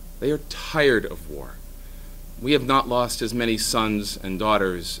 They are tired of war. We have not lost as many sons and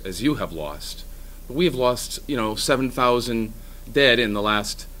daughters as you have lost. But we have lost, you know, 7,000 dead in the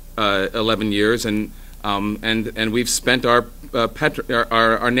last 11 years, and we've spent our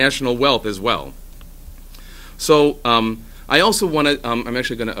national wealth as well. So I also want to, I'm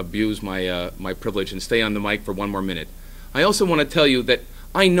actually going to abuse my privilege and stay on the mic for one more minute. I also want to tell you that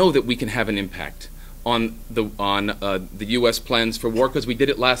I know that we can have an impact on the U.S. plans for war, because we did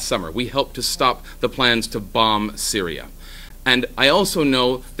it last summer. We helped to stop the plans to bomb Syria. And I also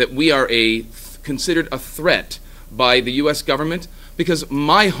know that we are considered a threat by the U.S. government, because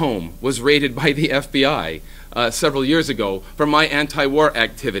my home was raided by the FBI several years ago for my anti-war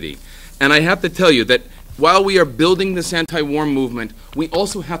activity. And I have to tell you that while we are building this anti-war movement, we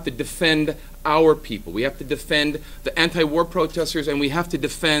also have to defend our people. We have to defend the anti-war protesters, and we have to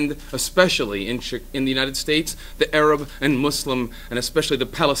defend, especially in the United States, the Arab and Muslim, and especially the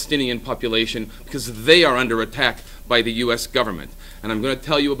Palestinian population, because they are under attack by the U.S. government. And I'm going to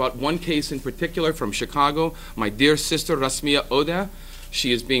tell you about one case in particular from Chicago. My dear sister, Rasmia Oda,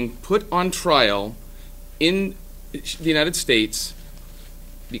 she is being put on trial in the United States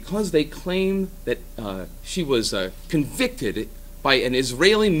because they claim that she was convicted by an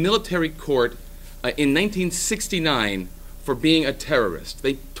Israeli military court in 1969 for being a terrorist.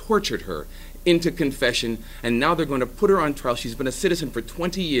 They tortured her into confession, and now they're going to put her on trial. She's been a citizen for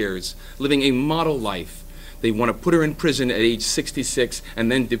 20 years, living a model life. They want to put her in prison at age 66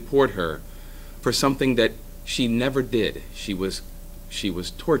 and then deport her for something that she never did. She was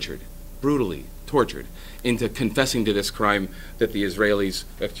tortured, brutally tortured, into confessing to this crime that the Israelis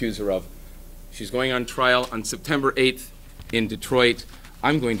accuse her of. She's going on trial on September 8th in Detroit.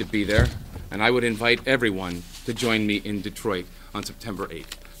 I'm going to be there, and I would invite everyone to join me in Detroit on September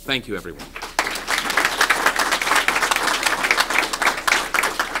 8th. Thank you, everyone.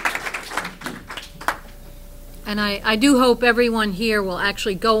 And I do hope everyone here will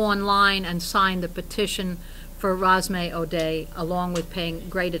actually go online and sign the petition for Rasmea Odeh, along with paying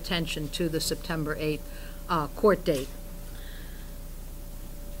great attention to the September 8th court date.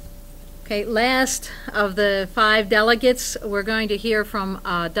 Okay, last of the 5 delegates, we're going to hear from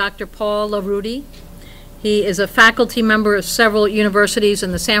Dr. Paul Larudee. He is a faculty member of several universities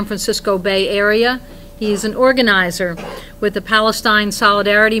in the San Francisco Bay Area. He's an organizer with the Palestine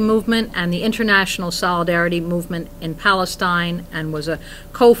Solidarity Movement and the International Solidarity Movement in Palestine, and was a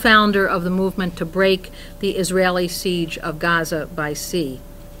co-founder of the movement to break the Israeli siege of Gaza by sea.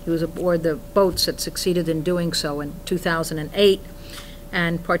 He was aboard the boats that succeeded in doing so in 2008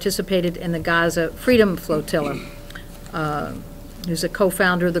 and participated in the Gaza Freedom Flotilla. He was a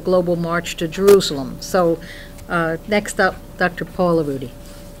co-founder of the Global March to Jerusalem. So next up, Dr. Paul Larudee.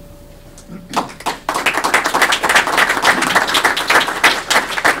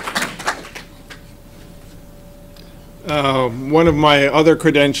 One of my other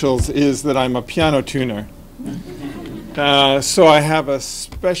credentials is that I'm a piano tuner. So I have a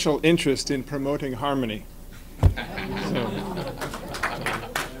special interest in promoting harmony.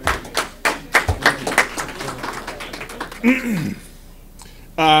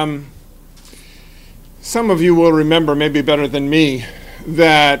 Some of you will remember, maybe better than me,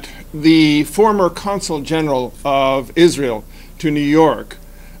 that the former Consul General of Israel to New York,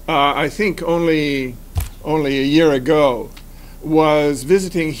 I think only a year ago, was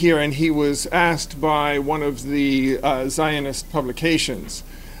visiting here, and he was asked by one of the Zionist publications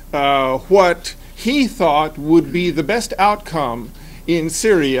what he thought would be the best outcome in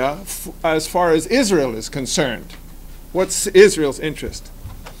Syria as far as Israel is concerned. What's Israel's interest?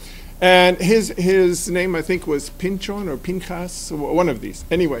 And his name, I think, was Pinchon or Pinchas, one of these.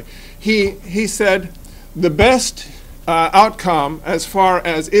 Anyway, he said the best outcome as far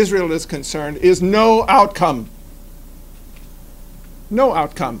as Israel is concerned is no outcome. No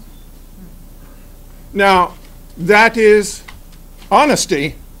outcome. Now, that is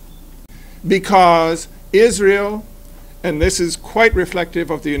honesty, because Israel, and this is quite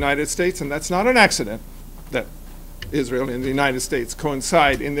reflective of the United States, and that's not an accident that Israel and the United States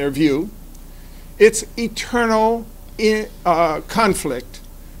coincide in their view, it's eternal conflict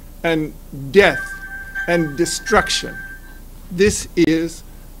and death and destruction. This is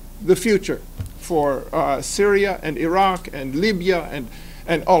the future for Syria and Iraq and Libya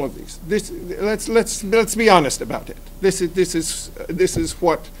and all of these. Let's be honest about it. This is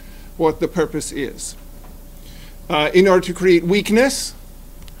what the purpose is. In order to create weakness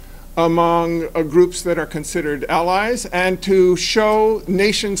among groups that are considered allies, and to show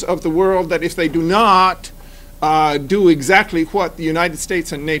nations of the world that if they do not do exactly what the United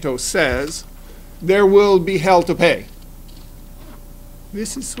States and NATO says, there will be hell to pay.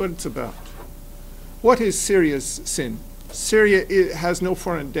 This is what it's about. What is Syria's sin? Syria has no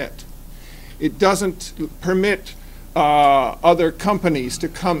foreign debt. It doesn't permit other companies to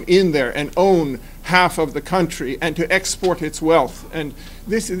come in there and own half of the country and to export its wealth. And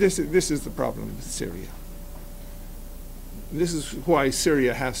this is the problem with Syria. This is why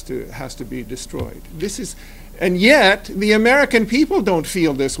Syria has to be destroyed. And yet the American people don't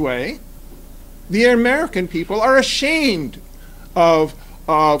feel this way. The American people are ashamed of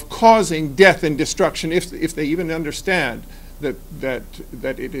causing death and destruction, if they even understand that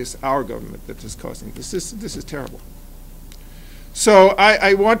it is our government that is causing this. This is terrible. So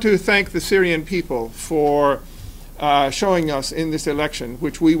I want to thank the Syrian people for showing us in this election,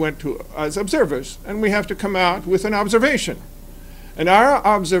 which we went to as observers, and we have to come out with an observation. And our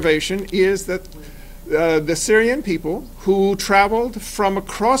observation is that the Syrian people who traveled from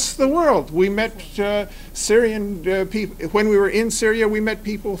across the world, we met Syrian people. When we were in Syria, we met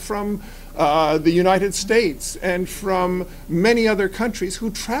people from the United States and from many other countries who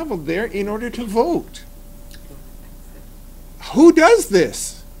traveled there in order to vote. Who does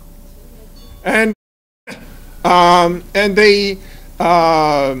this? And they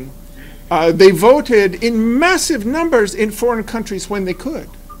voted in massive numbers in foreign countries when they could,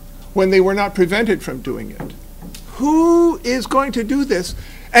 when they were not prevented from doing it. Who is going to do this?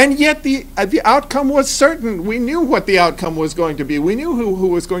 And yet the outcome was certain. We knew what the outcome was going to be. We knew who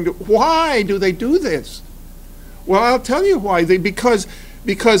was going to. Why do they do this? Well, I'll tell you why.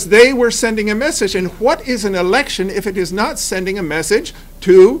 Because they were sending a message. And what is an election if it is not sending a message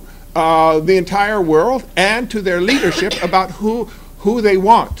to the entire world and to their leadership about who they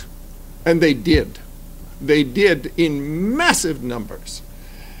want? And they did. They did in massive numbers.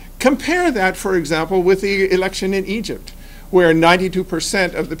 Compare that, for example, with the election in Egypt, where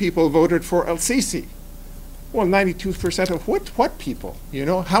 92% of the people voted for el-Sisi. Well, 92% of what people? You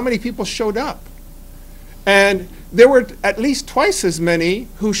know, how many people showed up? And there were at least twice as many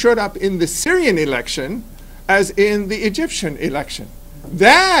who showed up in the Syrian election as in the Egyptian election.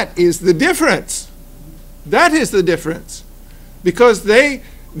 That is the difference. That is the difference. Because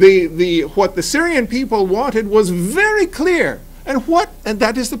what the Syrian people wanted was very clear. And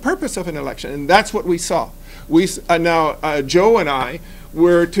that is the purpose of an election. And that's what we saw. Now, Joe and I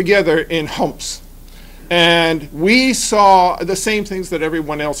were together in Homs. And we saw the same things that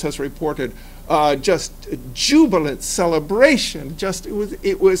everyone else has reported. Just jubilant celebration.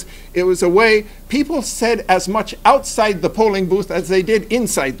 It was a way people said as much outside the polling booth as they did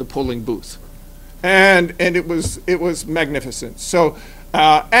inside the polling booth, and it was magnificent. So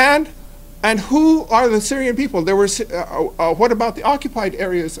and who are the Syrian people? There was what about the occupied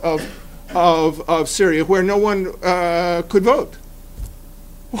areas of Syria where no one could vote?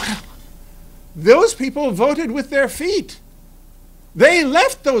 Well, those people voted with their feet. They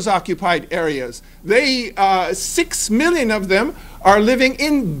left those occupied areas. 6 million of them are living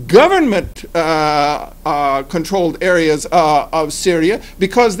in government controlled areas of Syria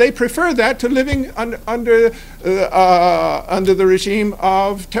because they prefer that to living under the regime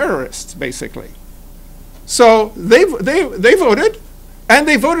of terrorists, basically. So they voted, and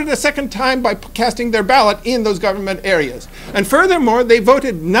they voted a second time by casting their ballot in those government areas. And furthermore, they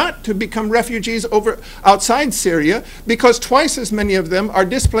voted not to become refugees outside Syria because twice as many of them are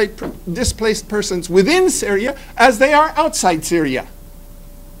displaced persons within Syria as they are outside Syria.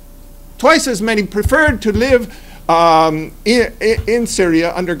 Twice as many preferred to live in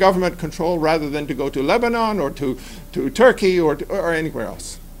Syria under government control rather than to go to Lebanon or to Turkey or anywhere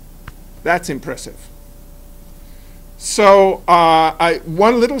else. That's impressive. So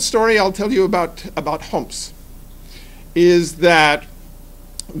one little story I'll tell you about Homs is that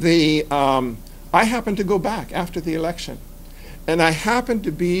I happened to go back after the election, and I happened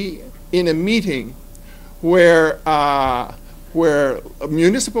to be in a meeting where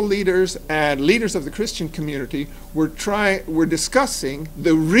municipal leaders and leaders of the Christian community were discussing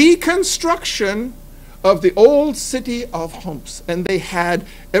the reconstruction of the old city of Homs, and they had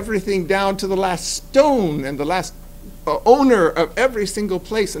everything down to the last stone and the last owner of every single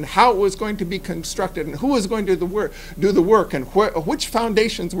place and how it was going to be constructed and who was going to do the work and which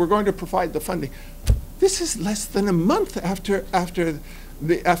foundations were going to provide the funding. This is less than a month after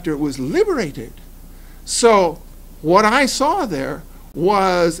it was liberated. So what I saw there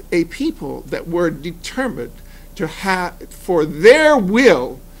was a people that were determined to for their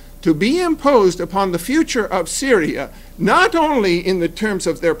will to be imposed upon the future of Syria, not only in the terms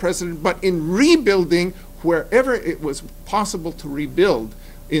of their president, but in rebuilding wherever it was possible to rebuild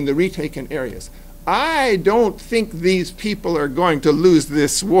in the retaken areas. I don't think these people are going to lose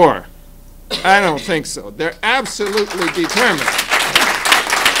this war. I don't think so. They're absolutely determined.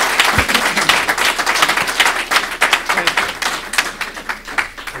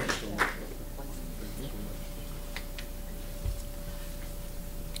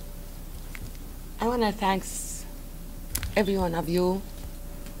 I want to thank every one of you.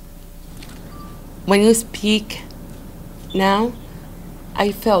 When you speak now,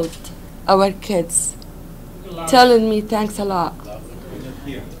 I felt our kids telling me thanks a lot.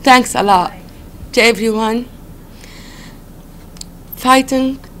 Thanks a lot to everyone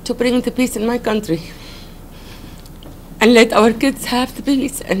fighting to bring the peace in my country and let our kids have the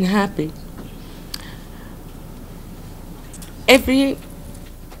peace and happy. Every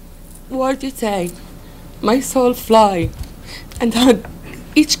word you say, my soul fly and hug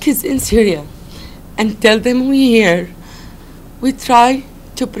each kid in Syria and tell them we're here. We try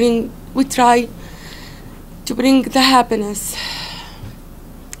to bring the happiness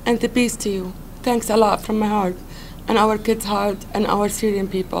and the peace to you. Thanks a lot from my heart and our kids' heart and our Syrian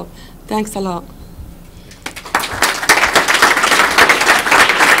people. Thanks a lot.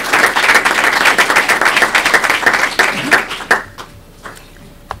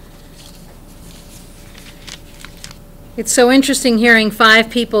 It's so interesting hearing 5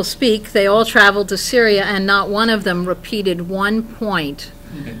 people speak. They all traveled to Syria, and not one of them repeated one point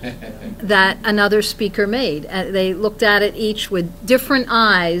that another speaker made. They looked at it each with different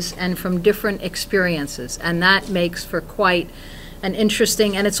eyes and from different experiences, and that makes for quite an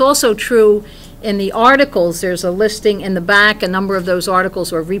interesting, and it's also true in the articles. There's a listing in the back. A number of those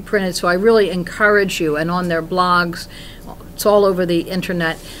articles were reprinted, so I really encourage you, and on their blogs, it's all over the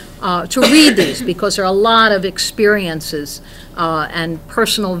internet, to read these, because there are a lot of experiences and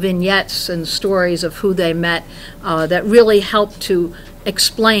personal vignettes and stories of who they met that really help to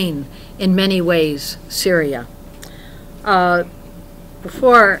explain in many ways Syria.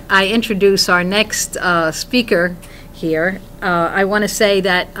 Before I introduce our next speaker here, I want to say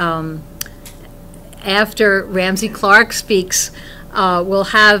that after Ramsey Clark speaks, we'll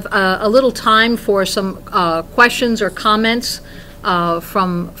have a little time for some questions or comments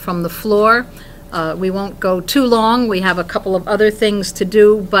from the floor. We won't go too long. We have a couple of other things to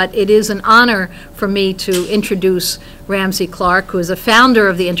do, but it is an honor for me to introduce Ramsey Clark, who is a founder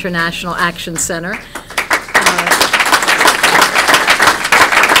of the International Action Center.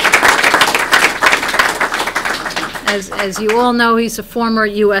 As you all know, he's a former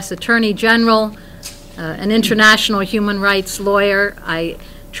U.S. Attorney General, an international human rights lawyer. I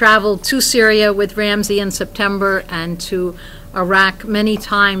traveled to Syria with Ramsey in September and to Iraq many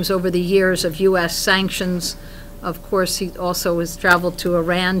times over the years of U.S. sanctions. Of course, he also has traveled to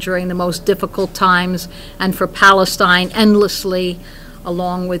Iran during the most difficult times, and for Palestine endlessly,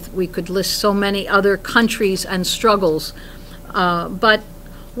 along with, we could list so many other countries and struggles. But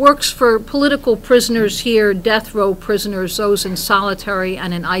works for political prisoners here, death row prisoners, those in solitary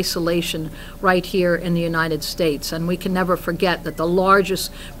and in isolation right here in the United States. And we can never forget that the largest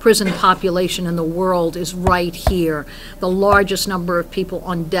prison population in the world is right here. The largest number of people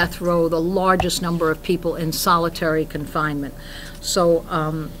on death row, the largest number of people in solitary confinement.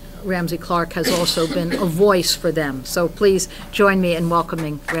 So Ramsey Clark has also been a voice for them. So please join me in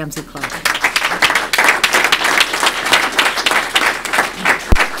welcoming Ramsey Clark.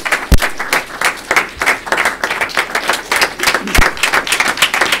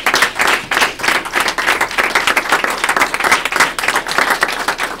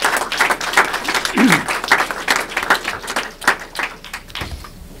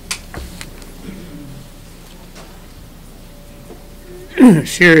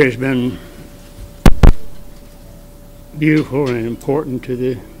 Syria has been beautiful and important to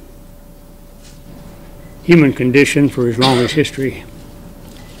the human condition for as long as history.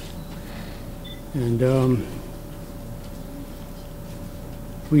 And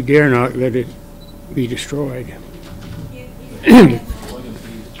we dare not let it be destroyed. I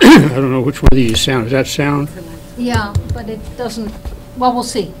don't know which one of these sound. Does that sound? Yeah, but it doesn't, well, we'll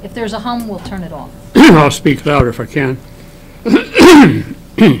see. If there's a hum, we'll turn it off. I'll speak louder if I can.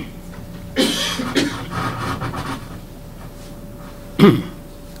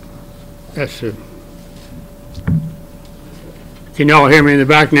 That's it. Can y'all hear me in the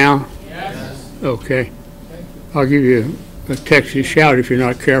back now? Yes. Okay. I'll give you a Texas shout if you're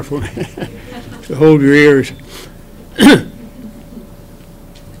not careful. So hold your ears.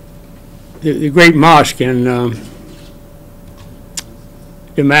 The great mosque in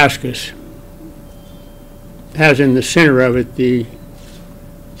Damascus has in the center of it the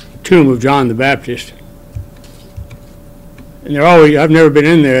tomb of John the Baptist. And they're always, I've never been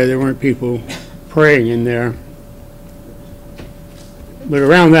in there weren't people praying in there. But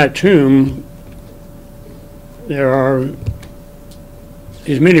around that tomb, there are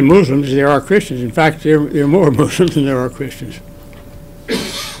as many Muslims as there are Christians. In fact, there are more Muslims than there are Christians.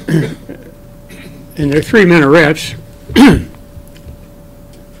 And there are 3 minarets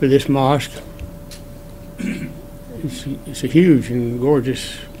for this mosque. It's a huge and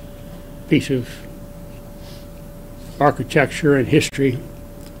gorgeous piece of architecture and history.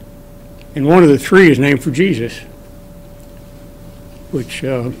 And one of the 3 is named for Jesus, which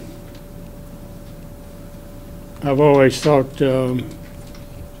I've always thought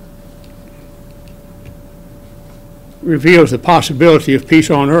reveals the possibility of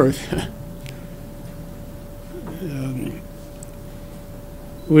peace on earth.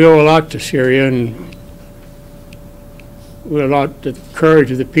 We owe a lot to Syria, and we owe a lot to the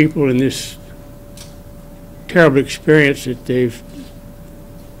courage of the people in this terrible experience that they've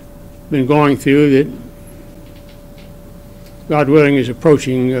been going through, that God willing is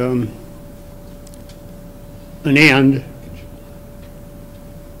approaching an end.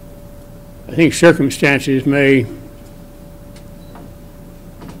 I think circumstances may,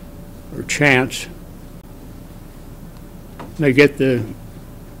 or chance, may get the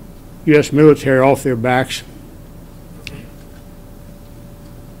U.S. military off their backs.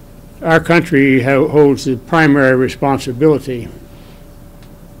 Our country holds the primary responsibility.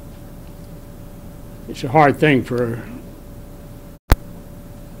 It's a hard thing for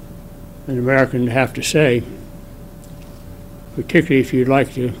an American to have to say, particularly if you'd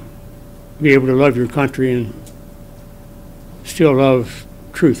like to be able to love your country and still love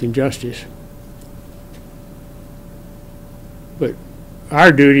truth and justice. But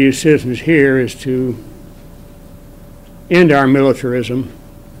our duty as citizens here is to end our militarism.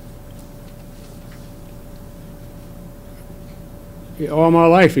 All my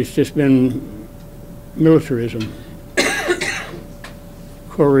life it's just been militarism.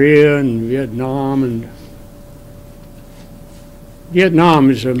 Korea and Vietnam, and Vietnam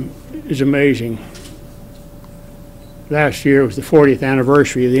is amazing. Last year was the 40th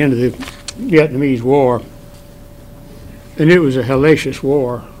anniversary of the end of the Vietnamese War, and it was a hellacious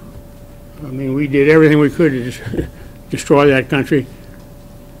war. I mean, we did everything we could to destroy that country,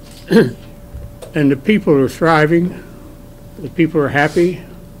 and the people are thriving. The people are happy.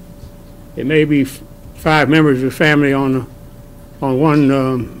 It may be 5 members of the family on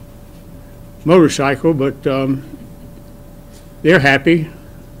one motorcycle, but they're happy.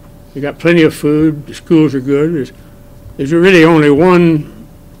 They got plenty of food. The schools are good. There's really only one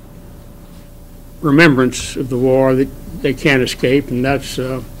remembrance of the war that they can't escape, and that's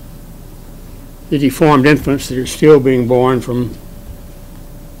the deformed infants that are still being born from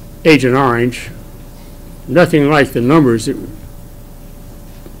Agent Orange. Nothing like the numbers that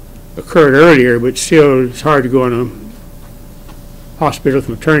occurred earlier, but still it's hard to go on a hospital with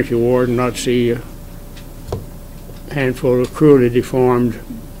maternity ward and not see a handful of cruelly deformed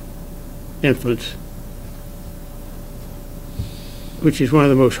infants, which is one of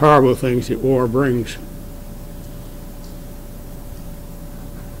the most horrible things that war brings.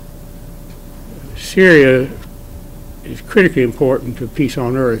 Syria is critically important to peace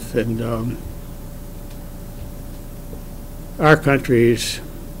on earth, and our country has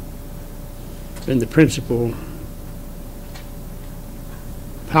been the principal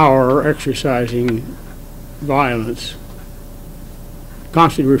power exercising violence,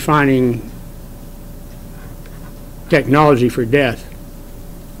 constantly refining technology for death.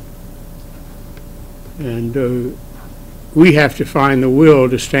 And we have to find the will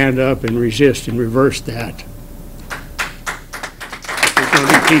to stand up and resist and reverse that. There's going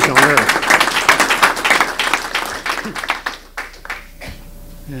to be peace on earth.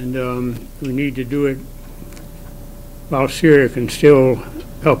 And we need to do it while Syria can still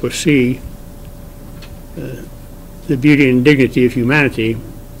help us see the beauty and dignity of humanity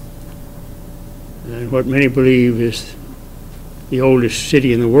and what many believe is the oldest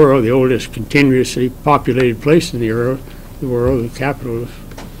city in the world, the oldest continuously populated place in the world, the capital of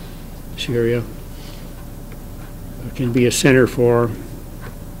Syria, can be a center for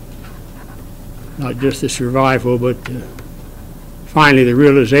not just the survival, but finally the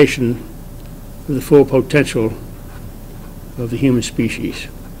realization of the full potential of the human species.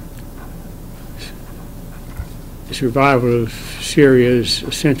 The survival of Syria is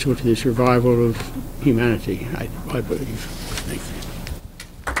essential to the survival of humanity, I believe. Thank you.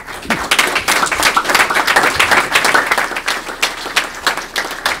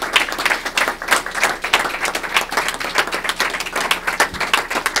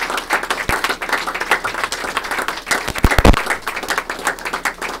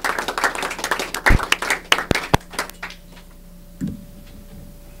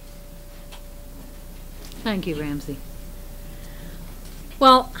 Thank you, Ramsey.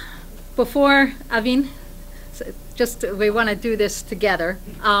 Well, before, we want to do this together.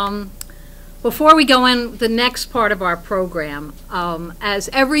 Before we go in the next part of our program, as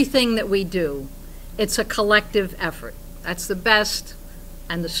everything that we do, it's a collective effort. That's the best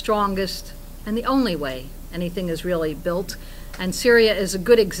and the strongest and the only way anything is really built. And Syria is a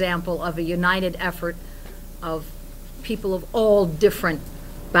good example of a united effort of people of all different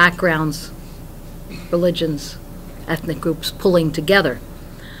backgrounds, religions, ethnic groups pulling together.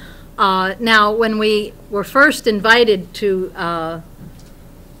 Now, when we were first invited to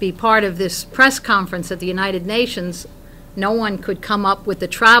be part of this press conference at the United Nations, no one could come up with the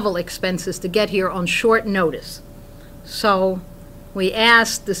travel expenses to get here on short notice. So we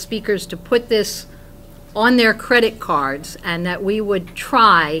asked the speakers to put this on their credit cards and that we would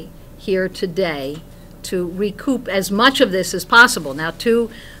try here today to recoup as much of this as possible. Now, two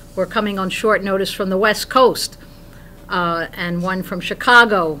were coming on short notice from the West Coast, and one from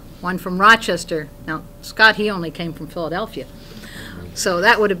Chicago, one from Rochester. Now, Scott, he only came from Philadelphia, so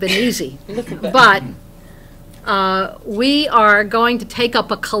that would have been easy. But we are going to take up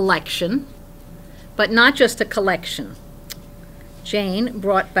a collection, but not just a collection. Jane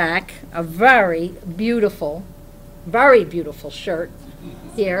brought back a very beautiful shirt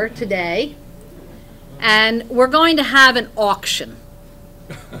here today, and we're going to have an auction.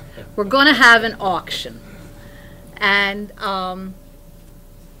 We're going to have an auction. And now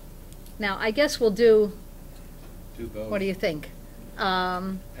I guess we'll do both. What do you think?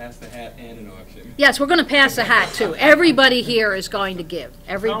 Pass the hat and an auction. Yes, we're going to pass a hat too. Everybody here is going to give.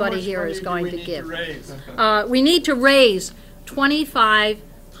 Everybody here is going to give. We need to raise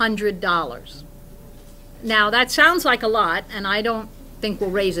 $2,500. Now that sounds like a lot, and I don't think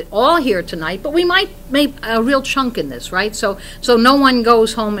we'll raise it all here tonight, but we might make a real chunk in this, right? So no one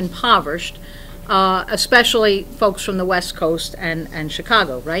goes home impoverished, especially folks from the West Coast and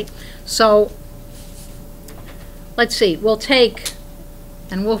Chicago, right? So let's see, we'll take,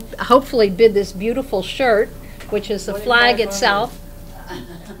 and we'll hopefully bid this beautiful shirt, which is the flag itself.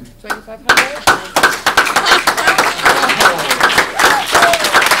 2,500?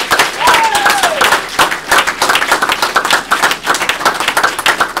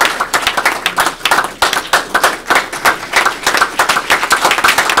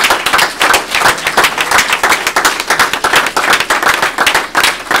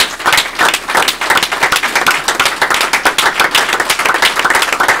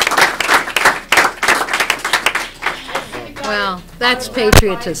 That's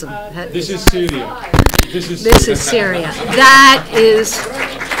patriotism. This is Syria. This is Syria. That is,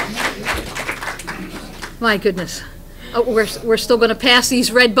 my goodness. we're still going to pass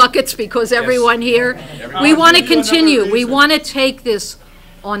these red buckets because everyone here, we want to continue. We want to take this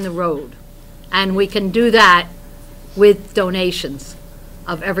on the road. And we can do that with donations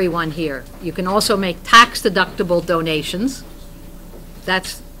of everyone here. You can also make tax-deductible donations.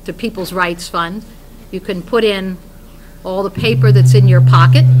 That's the People's Rights Fund. You can put in all the paper that's in your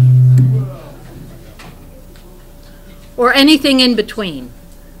pocket or anything in between.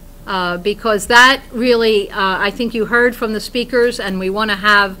 Because that really, I think you heard from the speakers, and we want to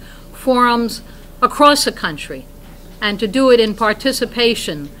have forums across the country, and to do it in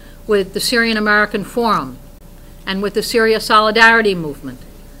participation with the Syrian American Forum and with the Syria Solidarity Movement.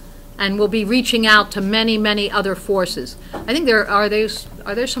 And we'll be reaching out to many, many other forces. I think are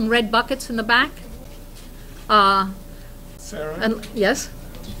there some red buckets in the back? Sarah? Yes?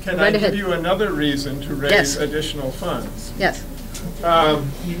 Can right I ahead. give you another reason to raise Yes. additional funds? Yes.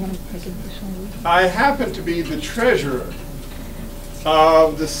 I happen to be the treasurer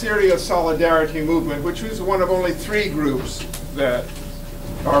of the Syria Solidarity Movement, which is one of only 3 groups that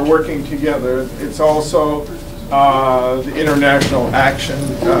are working together. It's also the International Action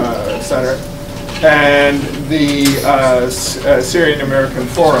Center and the Syrian American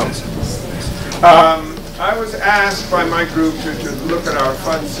Forum. I was asked by my group to look at our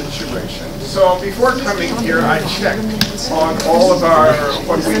fund situation. So before coming here, I checked on all of our,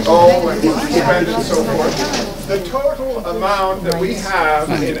 what we owe and what we spend and so forth. The total amount that we have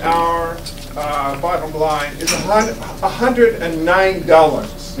in our bottom line is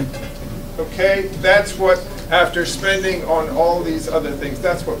 $109. Okay, that's what, after spending on all these other things,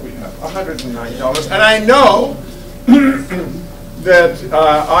 that's what we have, $109. And I know that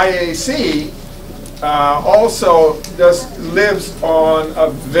IAC also just lives on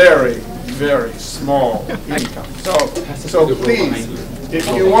a very, very small income. So please, if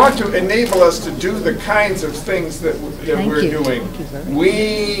you want to enable us to do the kinds of things that we're doing,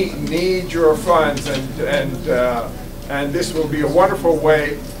 we need your funds, and this will be a wonderful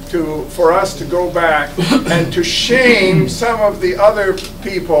way for us to go back and to shame some of the other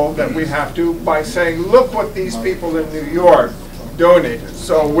people that we have to by saying, look what these people in New York donated.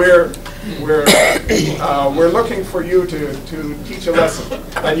 So we're looking for you to teach a lesson,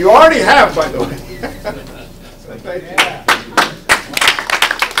 and you already have, by the way. So thank you.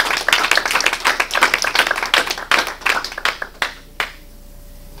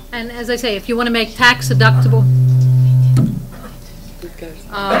 And as I say, if you want to make tax deductible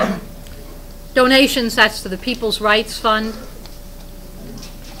donations, that's to the People's Rights Fund.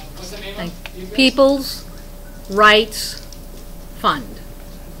 People's Rights Fund.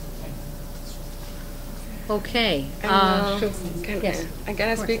 Okay. Yes. I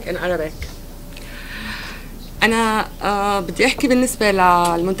can speak in Arabic. أنا بدي أحكي بالنسبة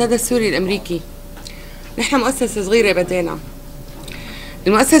للمنتدى السوري الأمريكي. نحن مؤسسة صغيرة بدينا.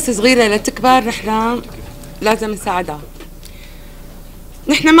 المؤسسة صغيرة لتكبر نحن لازم نساعدها.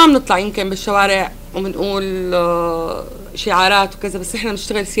 نحن ما بنطلع يمكن بالشوارع وبنقول شعارات وكذا، بس نحن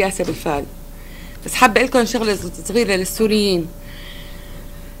بنشتغل سياسة بالفعل. بس حابة لكم شغلة صغيرة للسوريين.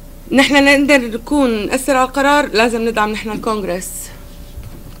 نحن نقدر نكون نأثر على القرار، لازم ندعم نحن الكونغرس،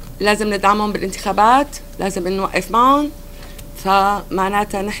 لازم ندعمهم بالانتخابات، لازم نوقف معهم.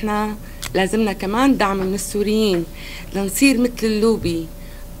 فمعناتها نحن لازمنا كمان دعم من السوريين لنصير مثل اللوبي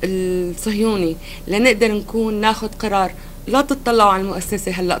الصهيوني، لنقدر نكون ناخد قرار. لا تطلعوا على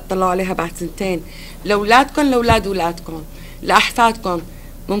المؤسسة هلا، اطلعوا عليها بعد سنتين. لأولادكم، لأولاد أولادكم، لأحفادكم.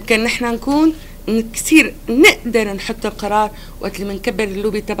 ممكن نحن نكون كثير نقدر نحط القرار وقت اللي بنكبر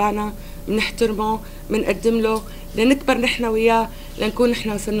اللوبي تبعنا، بنحترمه، بنقدم له، لنكبر نحن وياه، لنكون نحن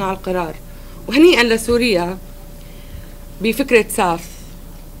وصلنا على القرار. وهنيئا لسوريا بفكرة ساف،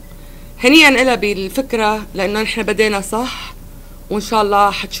 هنيئا لها بالفكرة، لأنه نحن بدينا صح، وإن شاء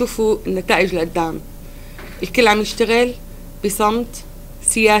الله حتشوفوا النتائج لقدام. الكل عم يشتغل بصمت،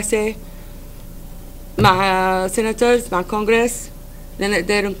 سياسة، مع سيناتورز، مع كونغرس،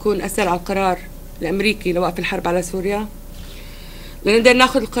 لنقدر نكون أثر على القرار الأمريكي لوقف الحرب على سوريا، لنقدر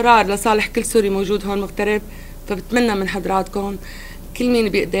ناخذ القرار لصالح كل سوري موجود هون مغترب. فبتمنى من حضراتكم كل مين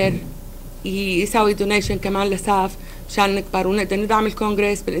بيقدر يساوي دونيشن كمان لساف مشان نكبر ونقدر ندعم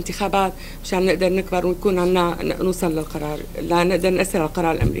الكونغرس بالانتخابات، مشان نقدر نكبر ونكون عنا نوصل للقرار، لنقدر نأثر على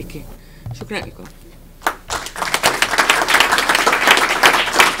القرار الأمريكي. شكرا لكم.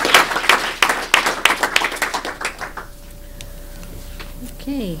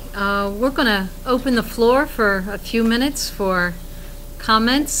 Okay, we're going to open the floor for a few minutes for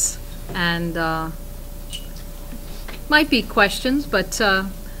comments, and might be questions, but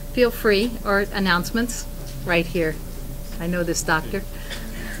feel free, or announcements right here. I know this doctor.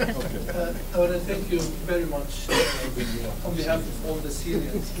 I want to thank you very much on behalf of all the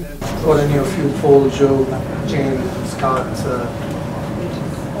Syrians. Or any of you, Paul, Joe, Jane, Scott.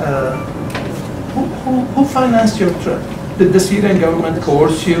 Who financed your trip? Did the Syrian government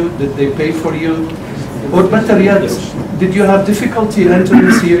coerce you? Did they pay for you? Or better yet, did you have difficulty entering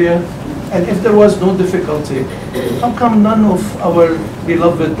Syria? And if there was no difficulty, how come none of our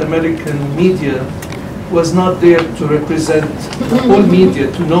beloved American media was not there to represent the whole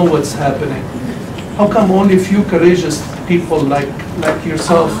media, to know what's happening? How come only a few courageous people like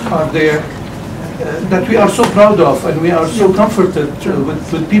yourself are there, that we are so proud of, and we are so comforted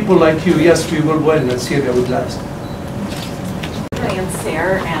with people like you? Yes, we will win, and Syria would last. I am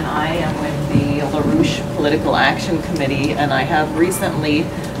Sarah, and I am with the LaRouche Political Action Committee, and I have recently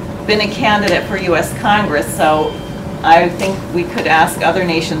been a candidate for U.S. Congress, so I think we could ask other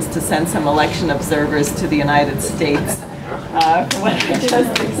nations to send some election observers to the United States for what I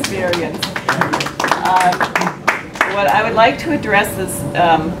just experienced. What I would like to address is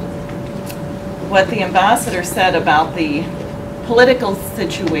what the ambassador said about the political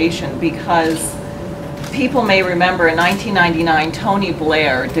situation, because people may remember in 1999, Tony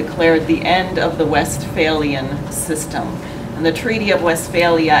Blair declared the end of the Westphalian system. And the Treaty of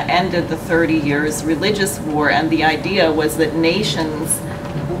Westphalia ended the 30 years religious war, and the idea was that nations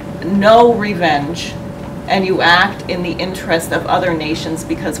know revenge, and you act in the interest of other nations,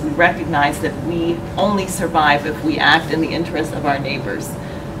 because we recognize that we only survive if we act in the interest of our neighbors.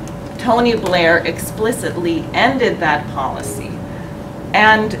 Tony Blair explicitly ended that policy.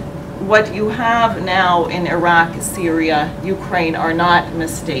 And what you have now in Iraq, Syria, Ukraine are not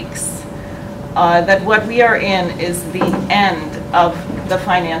mistakes. That what we are in is the end of the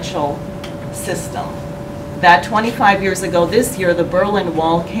financial system. That 25 years ago this year, the Berlin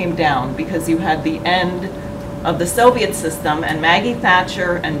Wall came down because you had the end of the Soviet system, and Maggie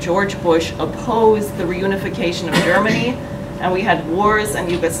Thatcher and George Bush opposed the reunification of Germany, and we had wars in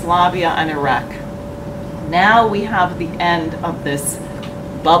Yugoslavia and Iraq. Now we have the end of this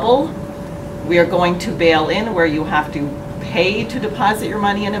bubble. We are going to bail in, where you have to pay to deposit your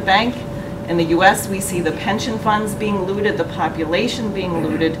money in a bank. In the US, we see the pension funds being looted, the population being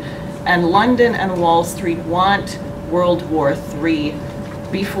looted, and London and Wall Street want World War III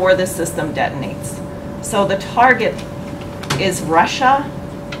before the system detonates. So the target is Russia,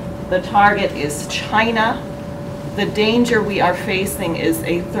 the target is China. The danger we are facing is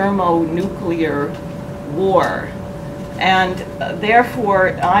a thermonuclear war. And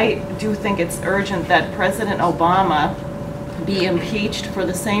therefore, I do think it's urgent that President Obama be impeached for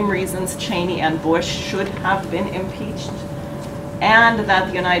the same reasons Cheney and Bush should have been impeached, and that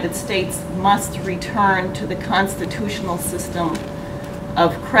the United States must return to the constitutional system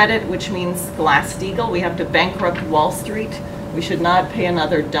of credit, which means Glass-Steagall. We have to bankrupt Wall Street. We should not pay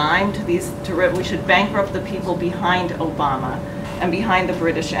another dime to these, we should bankrupt the people behind Obama and behind the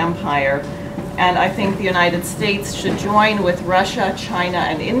British Empire. And I think the United States should join with Russia, China,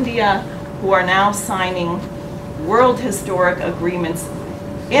 and India, who are now signing world historic agreements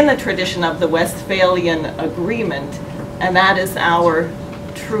in the tradition of the Westphalian Agreement, and that is our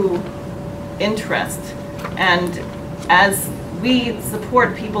true interest. And as we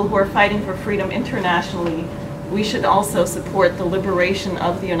support people who are fighting for freedom internationally, we should also support the liberation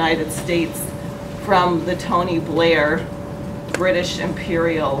of the United States from the Tony Blair British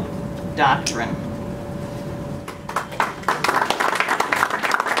imperial doctrine.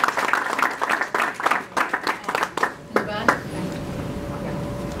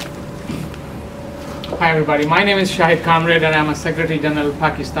 Hi everybody, my name is Shahid Kamred, and I'm a Secretary General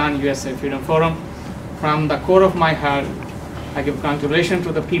Pakistan USA Freedom Forum. From the core of my heart, I give congratulations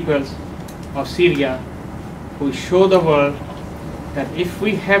to the peoples of Syria who show the world that if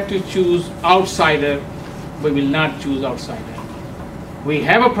we have to choose outsider, we will not choose outsider. We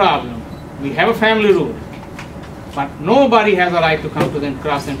have a problem, we have a family rule, but nobody has a right to come to the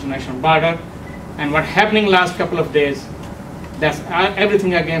cross the international border. And what's happening last couple of days, that's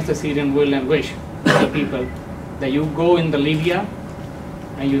everything against the Syrian will and wish. The people that you go in the Libya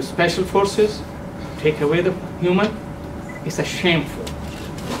and use special forces, take away the human, it's a shameful.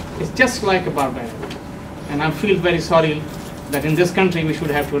 It's just like a barbarian. And I feel very sorry that in this country we should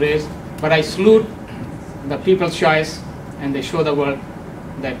have to raise, but I salute the people's choice, and they show the world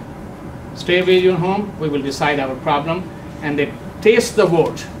that stay away your home, we will decide our problem, and they taste the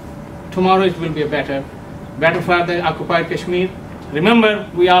vote. Tomorrow it will be better for the occupied Kashmir. Remember,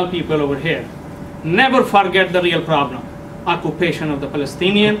 we all people over here. Never forget the real problem. Occupation of the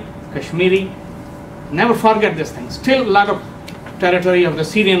Palestinian, Kashmiri. Never forget this thing. Still a lot of territory of the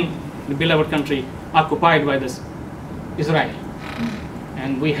Syrian, the beloved country, occupied by this Israel.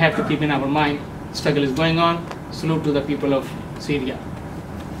 And we have to keep in our mind, struggle is going on. Salute to the people of Syria.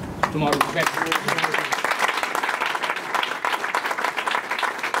 Tomorrow is better.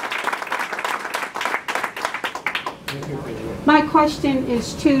 My question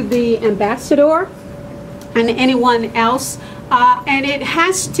is to the ambassador and anyone else, and it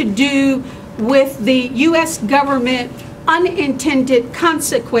has to do with the U.S. government unintended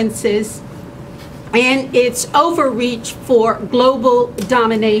consequences and its overreach for global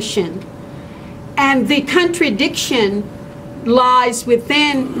domination. And the contradiction lies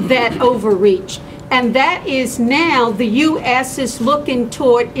within that overreach. And that is now the U.S. is looking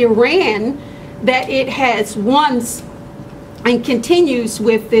toward Iran, that it has once and continues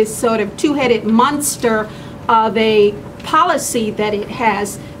with this sort of two-headed monster of a policy that it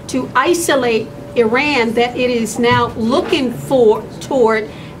has to isolate Iran, that it is now looking toward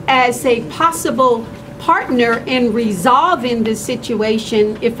as a possible partner in resolving the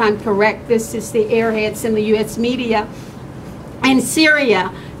situation, if I'm correct. This is the airheads in the U.S. media, in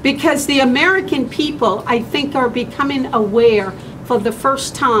Syria, because the American people, I think, are becoming aware for the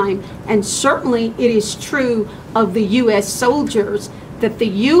first time, and certainly it is true of the U.S. soldiers, that the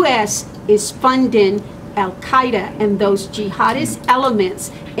U.S. is funding Al-Qaeda and those jihadist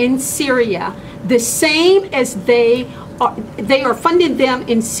elements in Syria, the same as they are funding them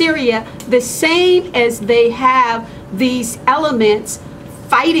in Syria, the same as they have these elements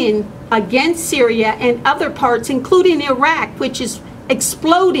fighting against Syria and other parts, including Iraq, which is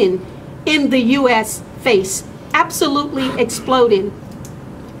exploding in the U.S. face, absolutely exploding.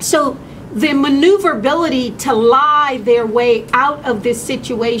 So the maneuverability to lie their way out of this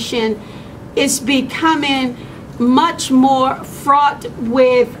situation is becoming much more fraught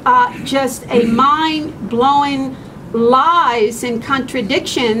with just a mind-blowing lies and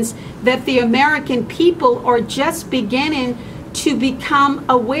contradictions that the American people are just beginning to become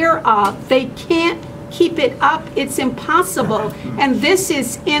aware of. They can't keep it up. It's impossible. And this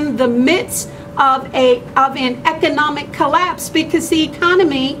is in the midst of an economic collapse, because the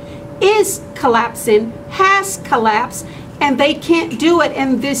economy is collapsing, has collapsed, and they can't do it.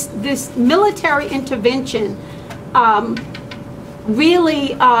 And this military intervention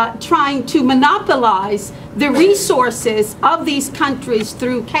really trying to monopolize the resources of these countries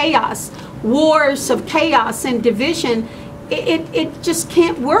through chaos, wars of chaos and division, it just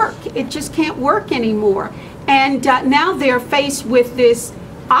can't work. It just can't work anymore. And now they're faced with this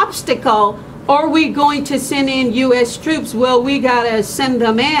obstacle. Are we going to send in U.S. troops? Well, we got to send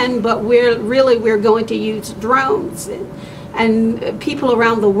them in, but we're going to use drones. And people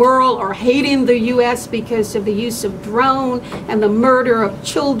around the world are hating the U.S. because of the use of drone and the murder of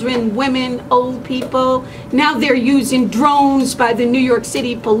children, women, old people. Now they're using drones by the New York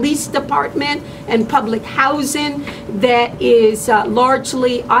City Police Department and public housing that is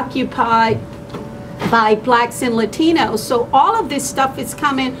largely occupied by blacks and Latinos. So all of this stuff is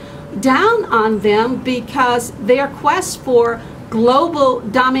coming down on them because their quest for global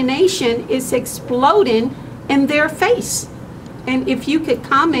domination is exploding in their face. And if you could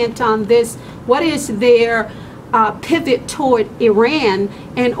comment on this, what is their pivot toward Iran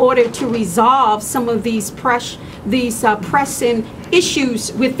in order to resolve some of these pressing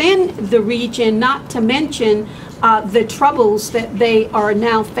issues within the region, not to mention the troubles that they are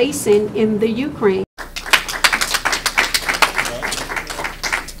now facing in the Ukraine?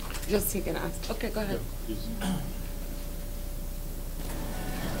 Just you can ask. Okay, go ahead.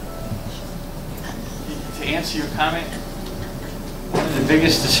 To answer your comment, one of the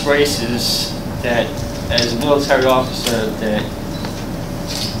biggest disgraces that, as a military officer, that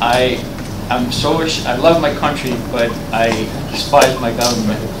I love my country, but I despise my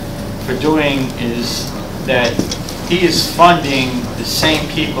government for doing is that he is funding the same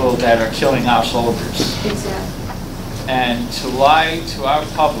people that are killing our soldiers. Exactly. And to lie to our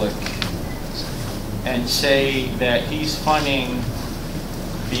public and say that he's funding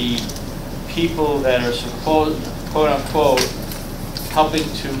the people that are supposed, quote unquote, helping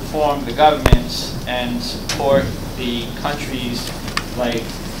to form the governments and support the countries like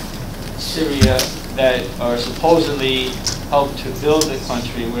Syria that are supposedly help to build the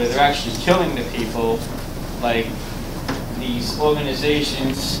country, where they're actually killing the people, like these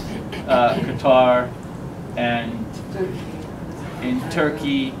organizations, Qatar and in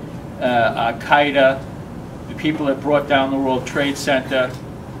Turkey, Al-Qaeda, the people that brought down the World Trade Center,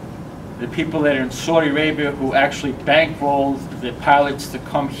 the people that are in Saudi Arabia who actually bankrolled the pilots to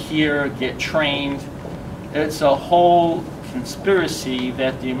come here, get trained. It's a whole conspiracy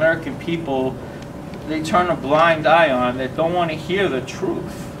that the American people, they turn a blind eye on, that don't want to hear the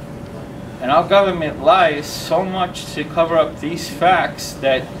truth. And our government lies so much to cover up these facts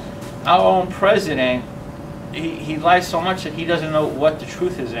that our own president, he lies so much that he doesn't know what the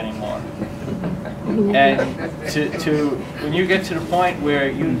truth is anymore. And when you get to the point where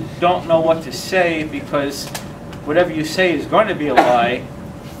you don't know what to say because whatever you say is going to be a lie,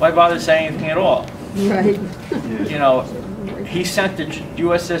 why bother saying anything at all? Right. You know, he sent the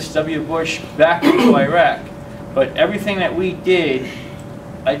USS W. Bush back into Iraq, but everything that we did,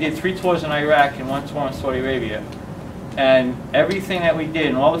 I did 3 tours in Iraq and 1 tour in Saudi Arabia, and everything that we did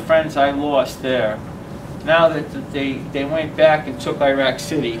and all the friends I lost there, now that they went back and took Iraq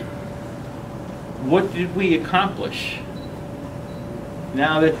City, what did we accomplish?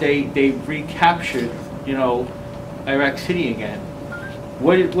 Now that they recaptured, you know, Iraq City again,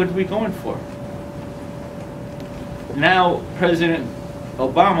 what are we going for? Now President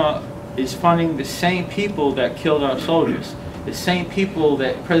Obama is funding the same people that killed our soldiers, the same people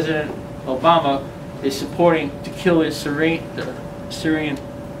that President Obama is supporting to kill the Syrian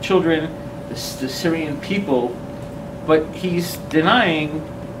children, the Syrian people, but he's denying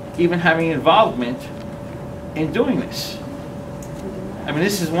even having involvement in doing this. I mean,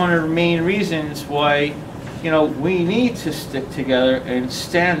 this is one of the main reasons why, you know, we need to stick together and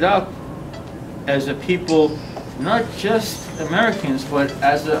stand up as a people, not just Americans, but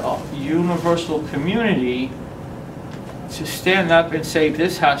as a universal community, to stand up and say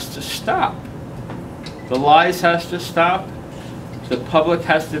this has to stop. The lies has to stop. The public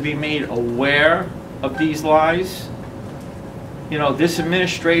has to be made aware of these lies. You know, this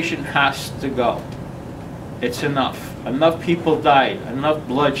administration has to go. It's enough. Enough people died, enough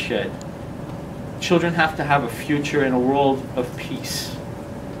bloodshed. Children have to have a future in a world of peace.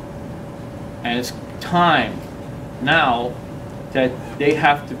 And it's time now that they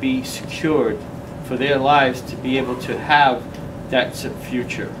have to be secured for their lives to be able to have that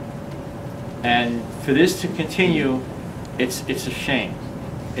future. And for this to continue, it's a shame.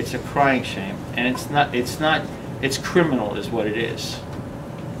 It's a crying shame. And it's criminal is what it is.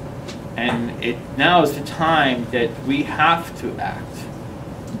 And now is the time that we have to act.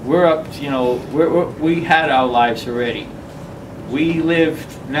 We're up, you know, we had our lives already. We live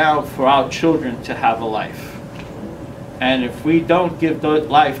now for our children to have a life. And if we don't give that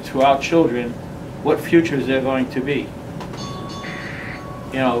life to our children, what future is there going to be?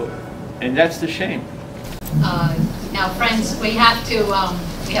 You know, and that's the shame. Now, friends, we have a problem.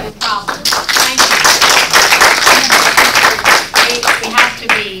 Thank you. We have to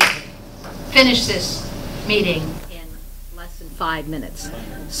finish this meeting in less than 5 minutes.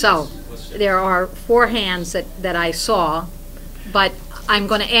 So there are 4 hands that I saw, but I'm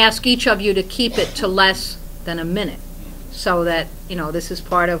going to ask each of you to keep it to less than a minute, so that, you know, this is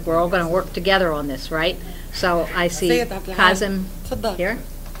part of, we're all going to work together on this, right? So I see Kazim here.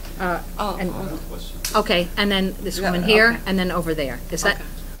 Okay, and then this woman here, and then over there. Is that?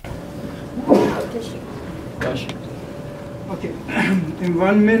 Okay, in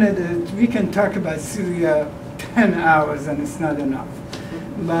 1 minute, we can talk about Syria 10 hours and it's not enough.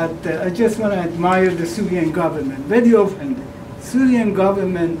 But I just want to admire the Syrian government. Very often, Syrian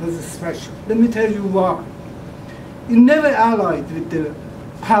government was special. Let me tell you why. It never allied with the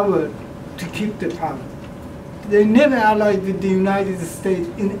power to keep the power. They never allied with the United States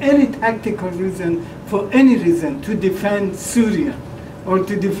in any tactical reason, for any reason, to defend Syria or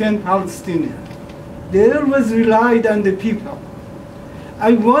to defend Palestinians. They always relied on the people.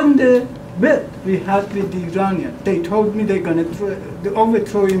 I wonder what we had with the Iranians. They told me they're going to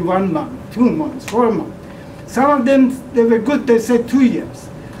overthrow in 1 month, 2 months, 4 months. Some of them, they were good, they said 2 years.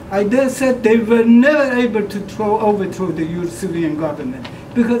 They said they were never able to overthrow the Syrian government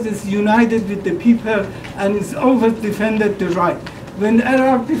because it's united with the people and it's always defended the right. When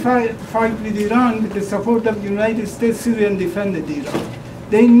Arab fight with Iran with the support of the United States, Syrians defended Iran.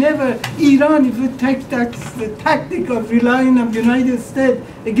 They never, Iran, if you take the tactic of relying on the United States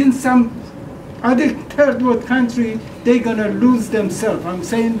against some other third world country, they're going to lose themselves. I'm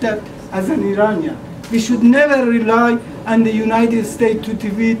saying that as an Iranian. We should never rely on the United States to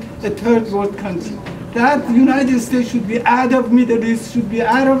defeat a third world country. That United States should be out of Middle East, should be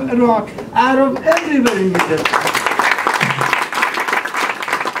out of Iraq, out of everywhere in Middle East.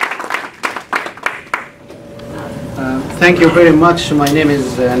 Thank you very much. My name is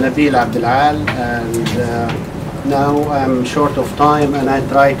Nabil Abdelal, and now I'm short of time and I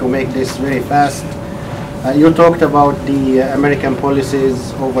try to make this very fast. You talked about the American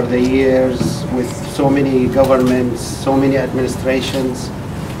policies over the years with so many governments, so many administrations,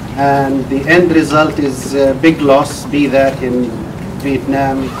 and the end result is a big loss, be that in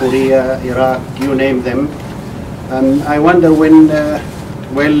Vietnam, Korea, Iraq, you name them. And I wonder when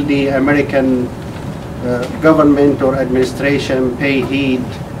will the American government or administration pay heed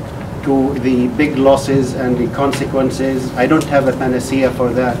to the big losses and the consequences? I don't have a panacea for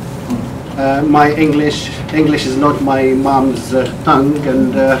that. My English is not my mom's tongue,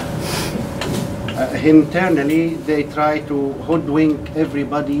 and internally they try to hoodwink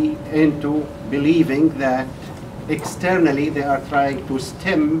everybody into believing that externally they are trying to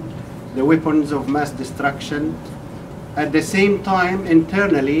stem the weapons of mass destruction. At the same time,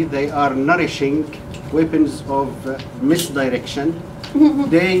 internally they are nourishing weapons of misdirection.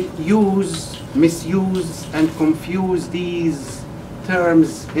 They misuse and confuse these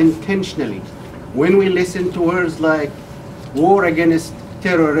terms intentionally. When we listen to words like war against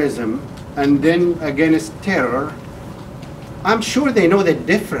terrorism and then against terror, I'm sure they know the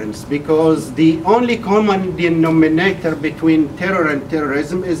difference, because the only common denominator between terror and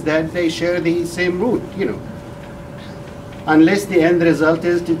terrorism is that they share the same root, unless the end result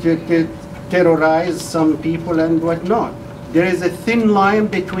is to terrorize some people and whatnot. There is a thin line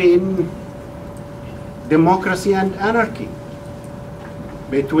between democracy and anarchy,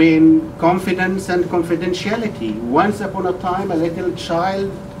 between confidence and confidentiality. Once upon a time, a little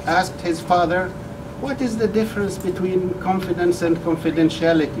child asked his father, "What is the difference between confidence and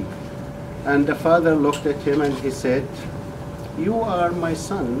confidentiality?" And the father looked at him and he said, "You are my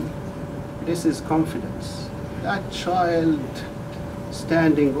son, this is confidence. That child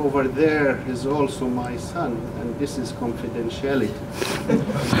standing over there is also my son, and this is confidentiality."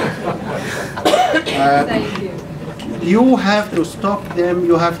 Thank you. You have to stop them.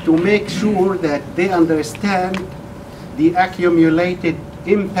 You have to make sure that they understand the accumulated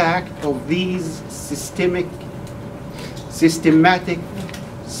impact of these systematic,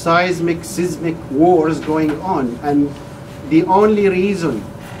 seismic wars going on. And the only reason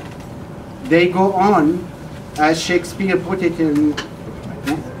they go on, as Shakespeare put it in,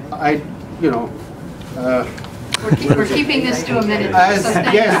 We're keeping this to a minute.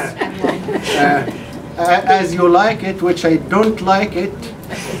 As you like it, which I don't like it.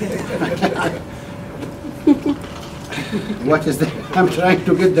 What is that? I'm trying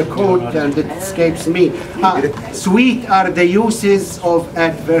to get the quote and it escapes me. Sweet are the uses of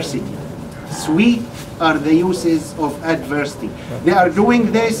adversity. Sweet are the uses of adversity. They are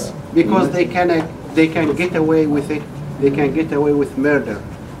doing this because they can get away with it. They can get away with murder,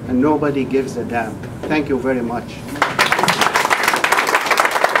 and nobody gives a damn. Thank you very much.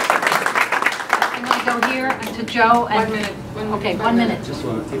 I'm going to go here to Joe. And 1 minute. Okay, 1 minute. Just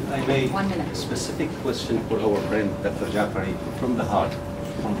one, if I may, 1 minute. a specific question for our friend Dr. Jaafari from the heart.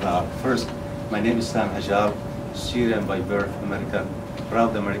 First, my name is Sam Hajar, Syrian by birth, American,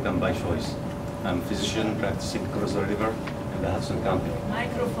 proud American by choice. I'm a physician practicing across the river in the Hudson County.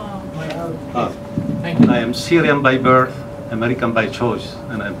 Microphone. Thank you. I am Syrian by birth, American by choice,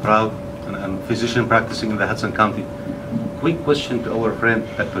 and I'm proud, and I'm a physician practicing in the Hudson County. Quick question to our friend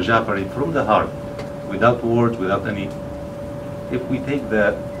Dr. Jaafari from the heart, without words, without any. If we take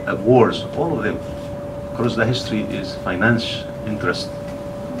the wars, all of them, across the history is finance interest.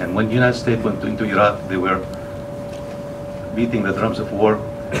 And when the United States went into Iraq, they were beating the drums of war,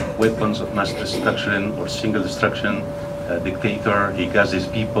 weapons of mass destruction or single destruction, dictator, he gassed his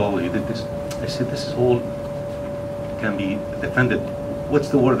people, he did this. I said, this is all can be defended. What's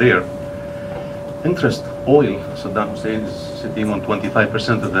the war there? Interest, oil. Saddam Hussein is sitting on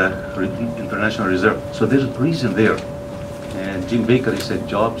 25% of the international reserve. So there's a reason there. And Jim Baker, he said,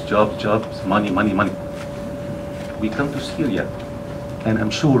 jobs, jobs, jobs, money, money, money. We come to Syria, and I'm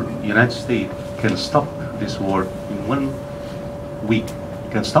sure the United States can stop this war in 1 week.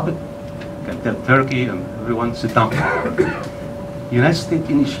 Can stop it. Can tell Turkey and everyone, sit down. The United States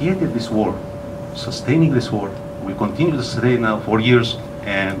initiated this war, sustaining this war. We continue to sustain now 4 years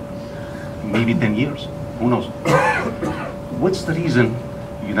and maybe 10 years. Who knows? What's the reason,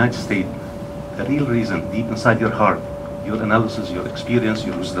 United States, the real reason, deep inside your heart, your analysis, your experience,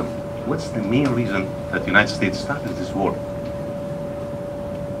 your wisdom, what's the main reason that the United States started this war?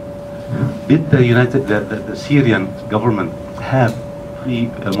 Did the Syrian government have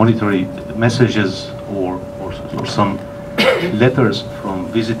monetary messages or some letters from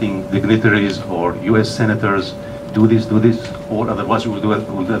visiting dignitaries or U.S. senators, do this, or otherwise we'll do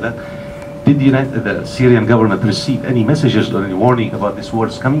that? Did the Syrian government receive any messages or any warning about this war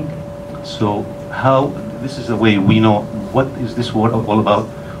is coming? So how, this is the way we know what is this war all about,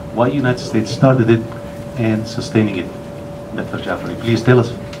 why the United States started it and sustaining it. Dr. Jaafari, please tell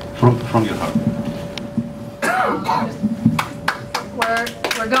us from your heart.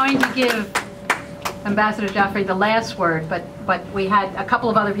 We're going to give Ambassador Jaafari the last word, but we had a couple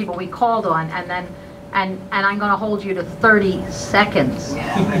of other people we called on, and then And I'm going to hold you to 30 seconds.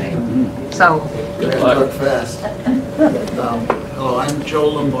 So. Talk fast. Hello, I'm Joe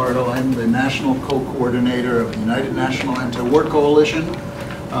Lombardo. I'm the National Co-Coordinator of the United National Anti-War Coalition.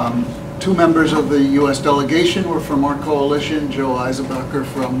 Two members of the U.S. delegation were from our coalition, Joe Losbaker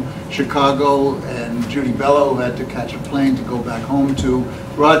from Chicago and Judy Bello, who had to catch a plane to go back home to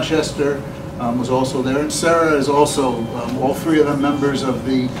Rochester, was also there. And Sarah is also, all three of them members of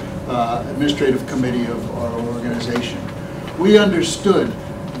the administrative committee of our organization. We understood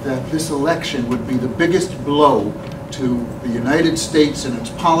that this election would be the biggest blow to the United States and its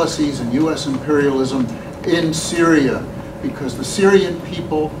policies and U.S. imperialism in Syria, because the Syrian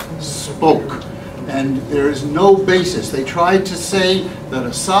people spoke, and there is no basis. They tried to say that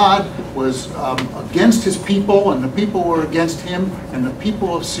Assad was against his people and the people were against him, and the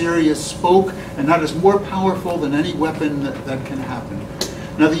people of Syria spoke, and that is more powerful than any weapon that can happen.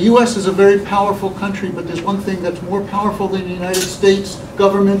 Now, the U.S. is a very powerful country, but there's one thing that's more powerful than the United States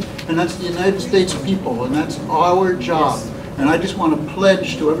government, and that's the United States people, and that's our job. And I just want to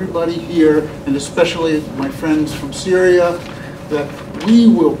pledge to everybody here, and especially my friends from Syria, that we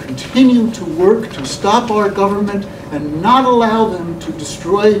will continue to work to stop our government and not allow them to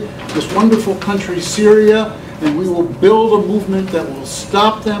destroy this wonderful country, Syria, and we will build a movement that will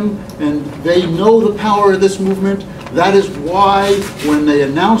stop them, and they know the power of this movement. That is why when they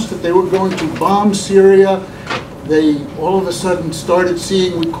announced that they were going to bomb Syria, they all of a sudden started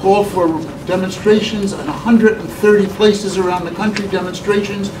seeing, we called for demonstrations in 130 places around the country,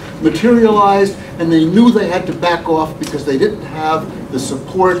 demonstrations materialized, and they knew they had to back off because they didn't have the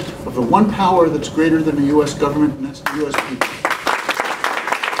support of the one power that's greater than the U.S. government, and that's the U.S. people.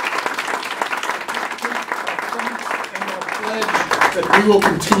 That we will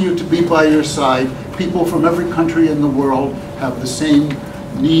continue to be by your side. People from every country in the world have the same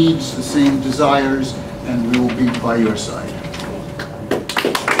needs, the same desires, and we will be by your side.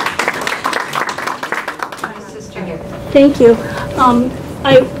 Thank you.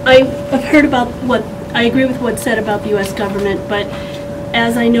 I've heard about what, I agree with what's said about the U.S. government, but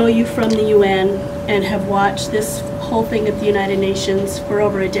as I know you from the UN and have watched this whole thing at the United Nations for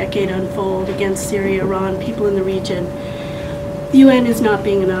over a decade unfold against Syria, Iran, people in the region, the UN is not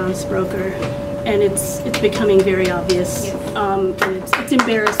being an honest broker, and it's becoming very obvious, and it's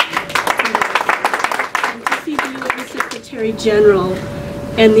embarrassing. And to see the UN Secretary General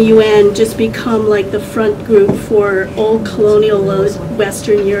and the UN just become like the front group for old colonial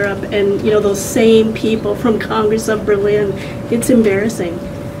Western Europe, and those same people from Congress of Berlin, it's embarrassing.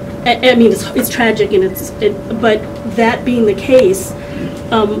 I mean, it's tragic, and but that being the case,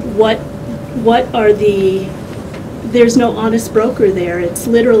 what are the? There's no honest broker there. It's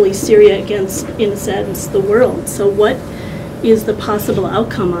literally Syria against, in a sense, the world. So what is the possible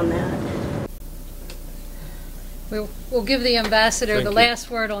outcome on that? We'll give the ambassador the last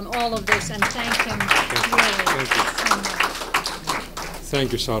word on all of this and thank him really so much.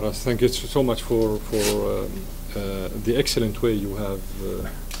 Thank you, Sarah. Thank you so much for the excellent way you have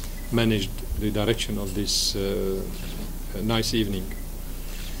managed the direction of this nice evening.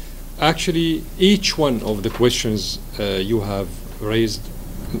 Actually, each one of the questions you have raised,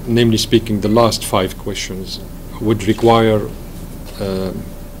 namely speaking, the last 5 questions, would require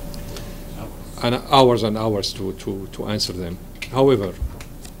hours and hours to answer them. However,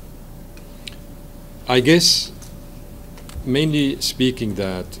 I guess, mainly speaking,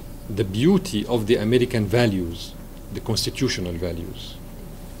 that the beauty of the American values, the constitutional values,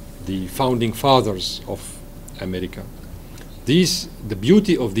 the founding fathers of America, the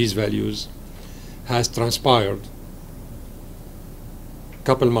beauty of these values has transpired a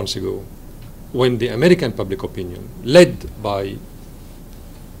couple months ago when the American public opinion, led by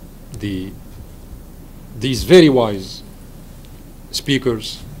these very wise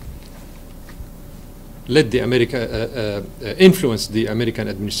speakers, influenced the American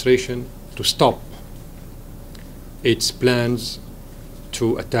administration to stop its plans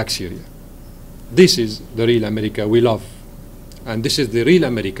to attack Syria. This is the real America we love, and this is the real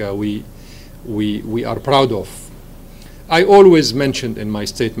America we are proud of. I always mentioned in my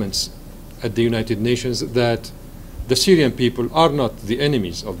statements at the United Nations that the Syrian people are not the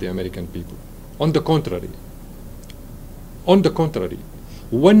enemies of the American people. On the contrary,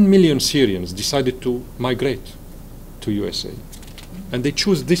 1 million Syrians decided to migrate to USA, and they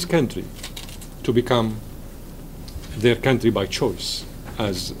choose this country to become their country by choice,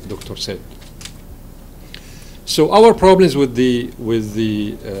 as the doctor said. So our problems with the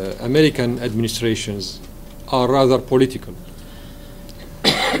American administrations are rather political.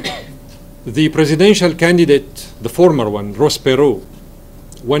 The presidential candidate, the former one, Ross Perot,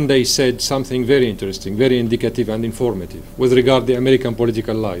 one day said something very interesting, very indicative and informative with regard to the American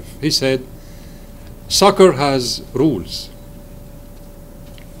political life. He said, soccer has rules.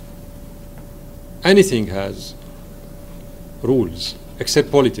 Anything has rules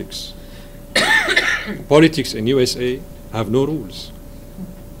except politics. Politics in USA have no rules.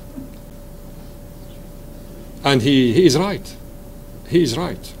 And he is right. He is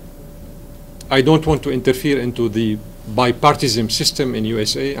right. I don't want to interfere into the bipartisan system in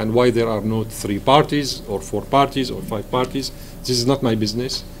USA and why there are not 3 parties or 4 parties or 5 parties. This is not my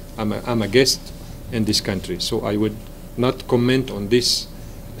business. I'm a guest in this country, so I would not comment on this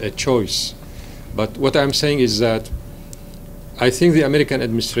choice. But what I'm saying is that I think the American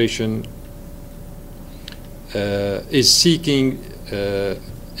administration is seeking,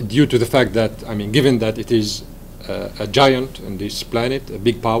 due to the fact that, I mean, given that it is a giant on this planet, a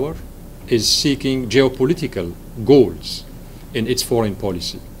big power, is seeking geopolitical goals in its foreign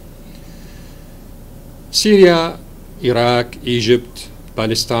policy. Syria, Iraq, Egypt,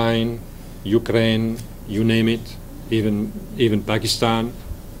 Palestine, Ukraine, you name it, even Pakistan.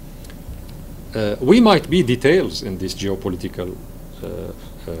 We might be details in this geopolitical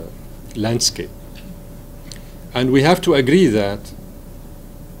landscape. And we have to agree that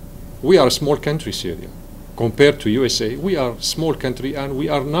we are a small country, Syria. Compared to USA, we are a small country and we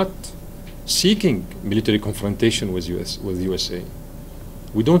are not seeking military confrontation with USA.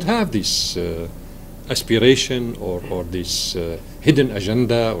 We don't have this aspiration or this hidden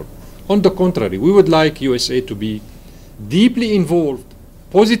agenda. On the contrary, we would like USA to be deeply involved,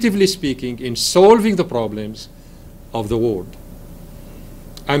 positively speaking, in solving the problems of the world.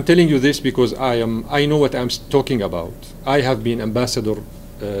 I'm telling you this because I know what I'm talking about. I have been ambassador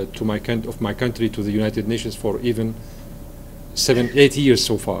of my country to the United Nations for even 7-8 years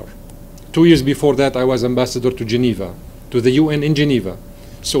so far. 2 years before that, I was ambassador to Geneva, to the UN in Geneva.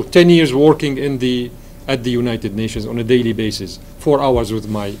 So 10 years working at the United Nations on a daily basis, 4 hours with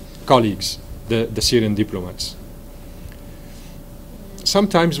my colleagues, the Syrian diplomats.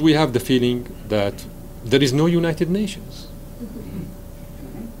 Sometimes we have the feeling that there is no United Nations.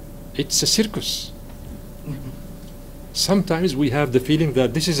 It's a circus. Sometimes we have the feeling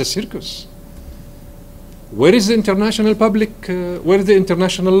that this is a circus. Where is the international where is the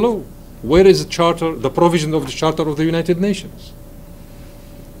international law? Where is the charter, the provision of the Charter of the United Nations?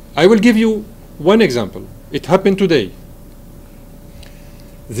 I will give you one example. It happened today.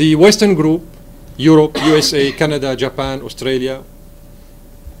 The Western group, Europe, USA, Canada, Japan, Australia,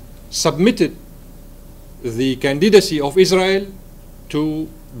 submitted the candidacy of Israel to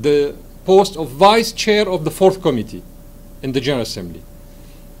the post of vice chair of the 4th committee in the General Assembly.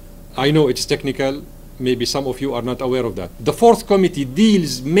 I know it's technical. Maybe some of you are not aware of that. The 4th committee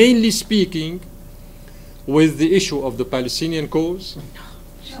deals, mainly speaking, with the issue of the Palestinian cause,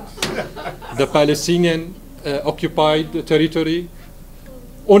 the Palestinian occupied territory,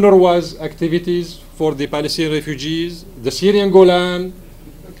 UNRWA's activities for the Palestinian refugees, the Syrian Golan.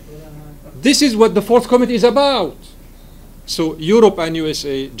 This is what the 4th committee is about. So Europe and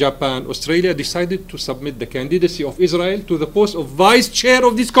USA, Japan, Australia decided to submit the candidacy of Israel to the post of vice chair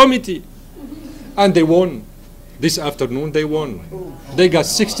of this committee. And they won. This afternoon they won. They got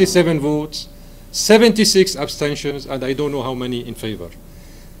 67 votes, 76 abstentions, and I don't know how many in favor.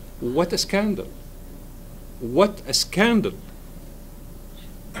 What a scandal. What a scandal.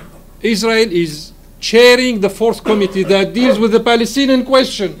 Israel is chairing the 4th committee that deals with the Palestinian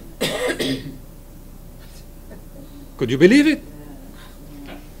question. Could you believe it?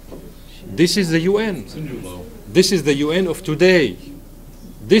 This is the UN. This is the UN of today.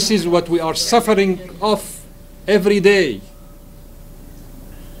 This is what we are suffering of every day.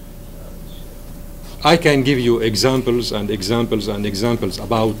 I can give you examples and examples and examples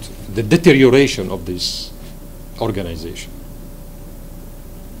about the deterioration of this organization.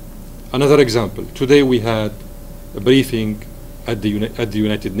 Another example. Today we had a briefing at the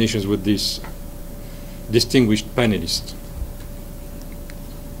United Nations with this distinguished panelist.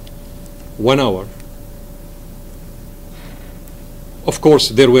 1 hour. Of course,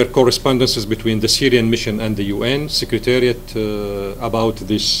 there were correspondences between the Syrian mission and the UN Secretariat about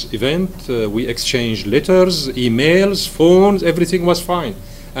this event. We exchanged letters, emails, phones, everything was fine.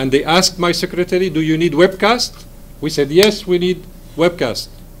 And they asked my secretary, do you need webcast? We said, yes, we need webcast.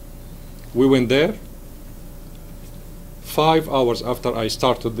 We went there. 5 hours after I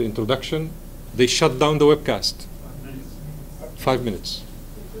started the introduction, they shut down the webcast. 5 minutes.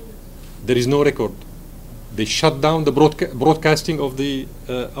 There is no record. They shut down the broadcasting of the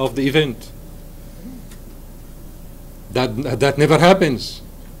event. That never happens.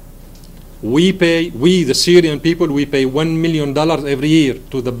 We, the Syrian people, we pay $1 million every year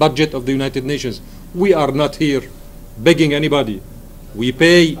to the budget of the United Nations. We are not here begging anybody. We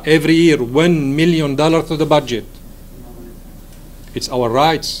pay every year $1 million to the budget. It's our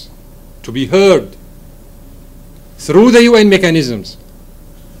rights to be heard through the UN mechanisms.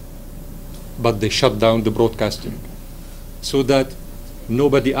 But they shut down the broadcasting so that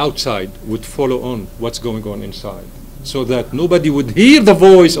nobody outside would follow on what's going on inside, so that nobody would hear the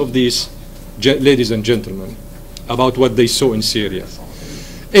voice of these ladies and gentlemen about what they saw in Syria.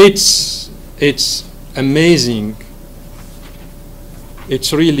 It's amazing.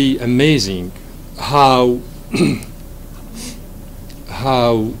 It's really amazing how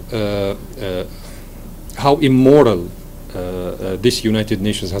how immoral this United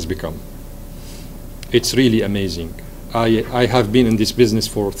Nations has become. It's really amazing. I have been in this business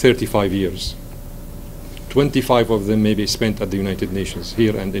for 35 years. 25 of them maybe spent at the United Nations,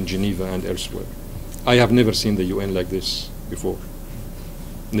 here and in Geneva and elsewhere. I have never seen the UN like this before.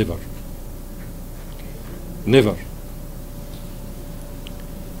 Never. Never.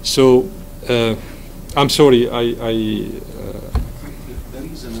 So, I'm sorry, The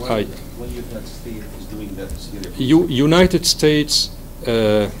reason why United States is doing that is United States,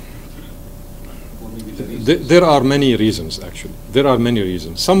 there are many reasons, actually. There are many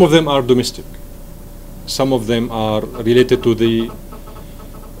reasons. Some of them are domestic. Some of them are related to the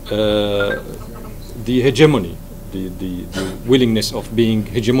hegemony, the willingness of being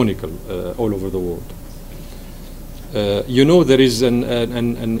hegemonical all over the world. You know, there is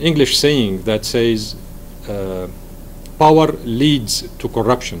an English saying that says, power leads to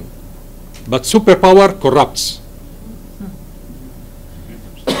corruption, but superpower corrupts.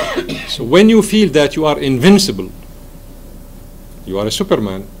 So when you feel that you are invincible, you are a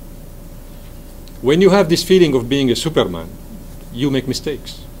Superman. When you have this feeling of being a Superman, you make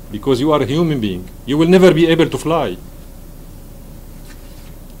mistakes because you are a human being. You will never be able to fly.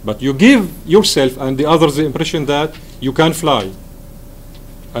 But you give yourself and the others the impression that you can fly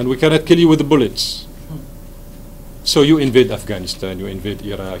and we cannot kill you with the bullets. So you invade Afghanistan, you invade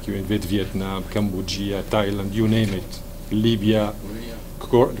Iraq, you invade Vietnam, Cambodia, Thailand, you name it, Libya,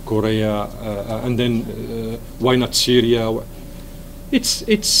 Korea, and then why not Syria? It's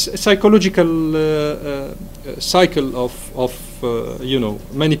a psychological cycle of you know,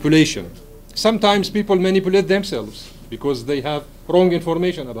 manipulation. Sometimes people manipulate themselves because they have wrong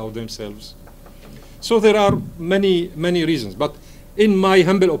information about themselves. So there are many reasons. But in my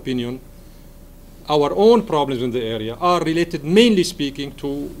humble opinion, our own problems in the area are related, mainly speaking, to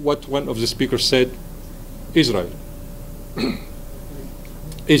what one of the speakers said: Israel.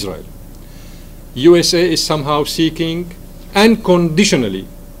 Israel. USA is somehow seeking unconditionally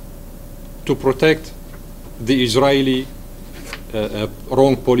to protect the Israeli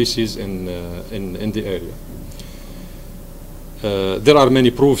wrong policies in the area. There are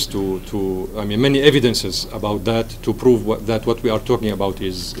many proofs many evidences about that to prove that what we are talking about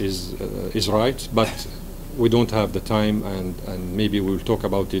is right, but we don't have the time, and maybe we'll talk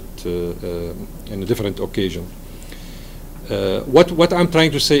about it in a different occasion. What I'm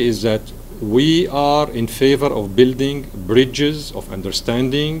trying to say is that we are in favor of building bridges of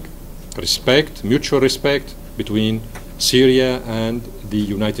understanding, respect, mutual respect between Syria and the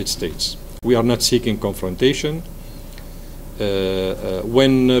United States. We are not seeking confrontation.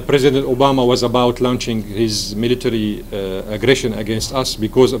 When President Obama was about launching his military aggression against us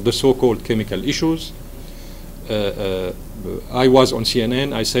because of the so-called chemical issues, I was on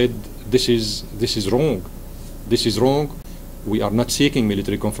CNN. I said, this is wrong. This is wrong. We are not seeking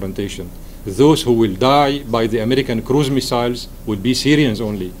military confrontation. Those who will die by the American cruise missiles will be Syrians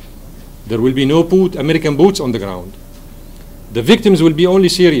only. There will be no American boots on the ground. The victims will be only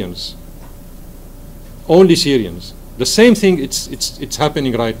Syrians. Only Syrians. The same thing, it's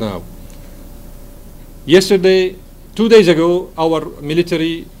happening right now. Yesterday, 2 days ago, our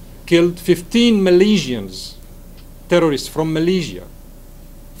military killed 15 Malaysians, terrorists from Malaysia.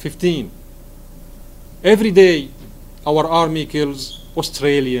 15. Every day, our army kills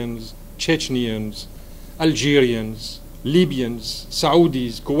Australians, Chechens, Algerians, Libyans,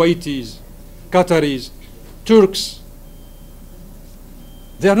 Saudis, Kuwaitis, Qataris, Turks.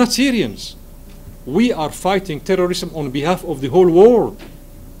 They are not Syrians. We are fighting terrorism on behalf of the whole world.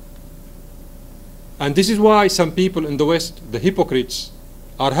 And this is why some people in the West, the hypocrites,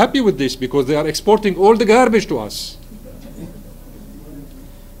 are happy with this, because they are exporting all the garbage to us.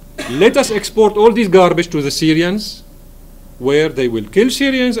 Let us export all this garbage to the Syrians, where they will kill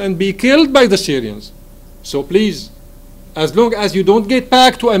Syrians and be killed by the Syrians. So please, as long as you don't get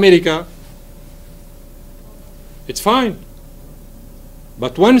back to America, it's fine.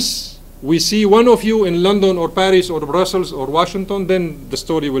 But once we see one of you in London or Paris or Brussels or Washington, then the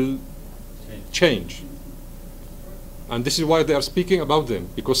story will change. And this is why they are speaking about them,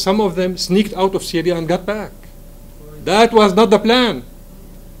 because some of them sneaked out of Syria and got back. That was not the plan.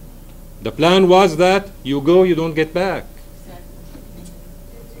 The plan was that you go, you don't get back.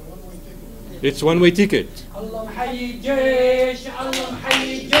 It's one-way ticket.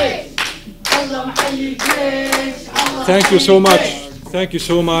 Thank you so much. Thank you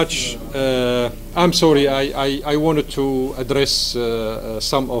so much. I'm sorry, I wanted to address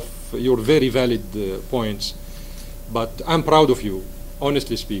some of your very valid points, but I'm proud of you,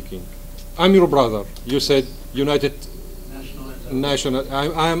 honestly speaking. I'm your brother. You said United National.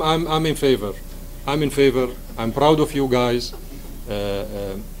 I'm in favor. I'm in favor. I'm proud of you guys.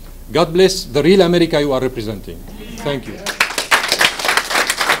 God bless the real America you are representing. Thank you.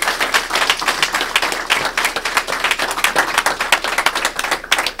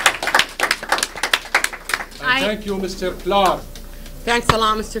 Thank you, Mr. Clark. Thanks a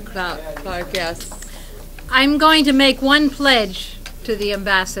lot, Mr. Clark, yes. I'm going to make one pledge to the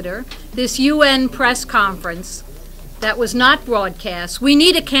ambassador. This UN press conference that was not broadcast, we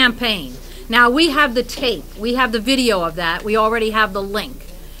need a campaign. Now, we have the tape. We have the video of that. We already have the link.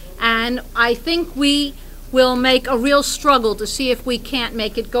 And I think we will make a real struggle to see if we can't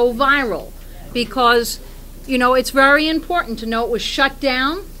make it go viral. Because, you know, it's very important to know it was shut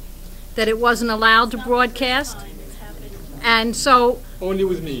down, that it wasn't allowed to broadcast. And so only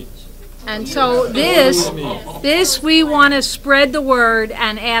with me. And so this we want to spread the word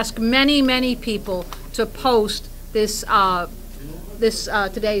and ask many people to post this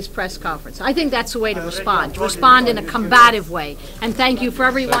today's press conference. I think that's the way to respond in a combative way. And thank you for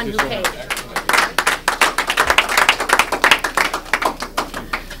everyone who came.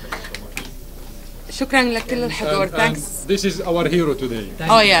 شكرا لكل الحضور. Thanks. This is our hero today.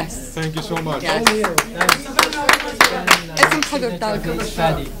 Oh yes. Thank you so much. Yes. اسم حضرتك؟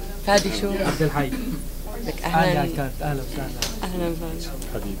 فادي شو؟ عبد الحي. لك أهلا. أهلا وسهلا. أهلا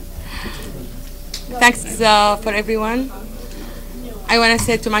وسهلا. Thanks for everyone. I want to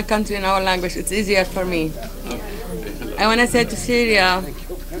say to my country in our language, it's easier for me. I want to say to Syria,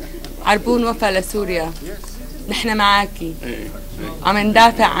 عربون وفا لسوريا. نحن معاكي. عم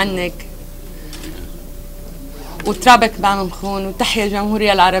ندافع عنك. وترابك ما منخون وتحيا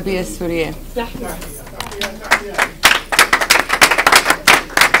الجمهورية العربية السورية.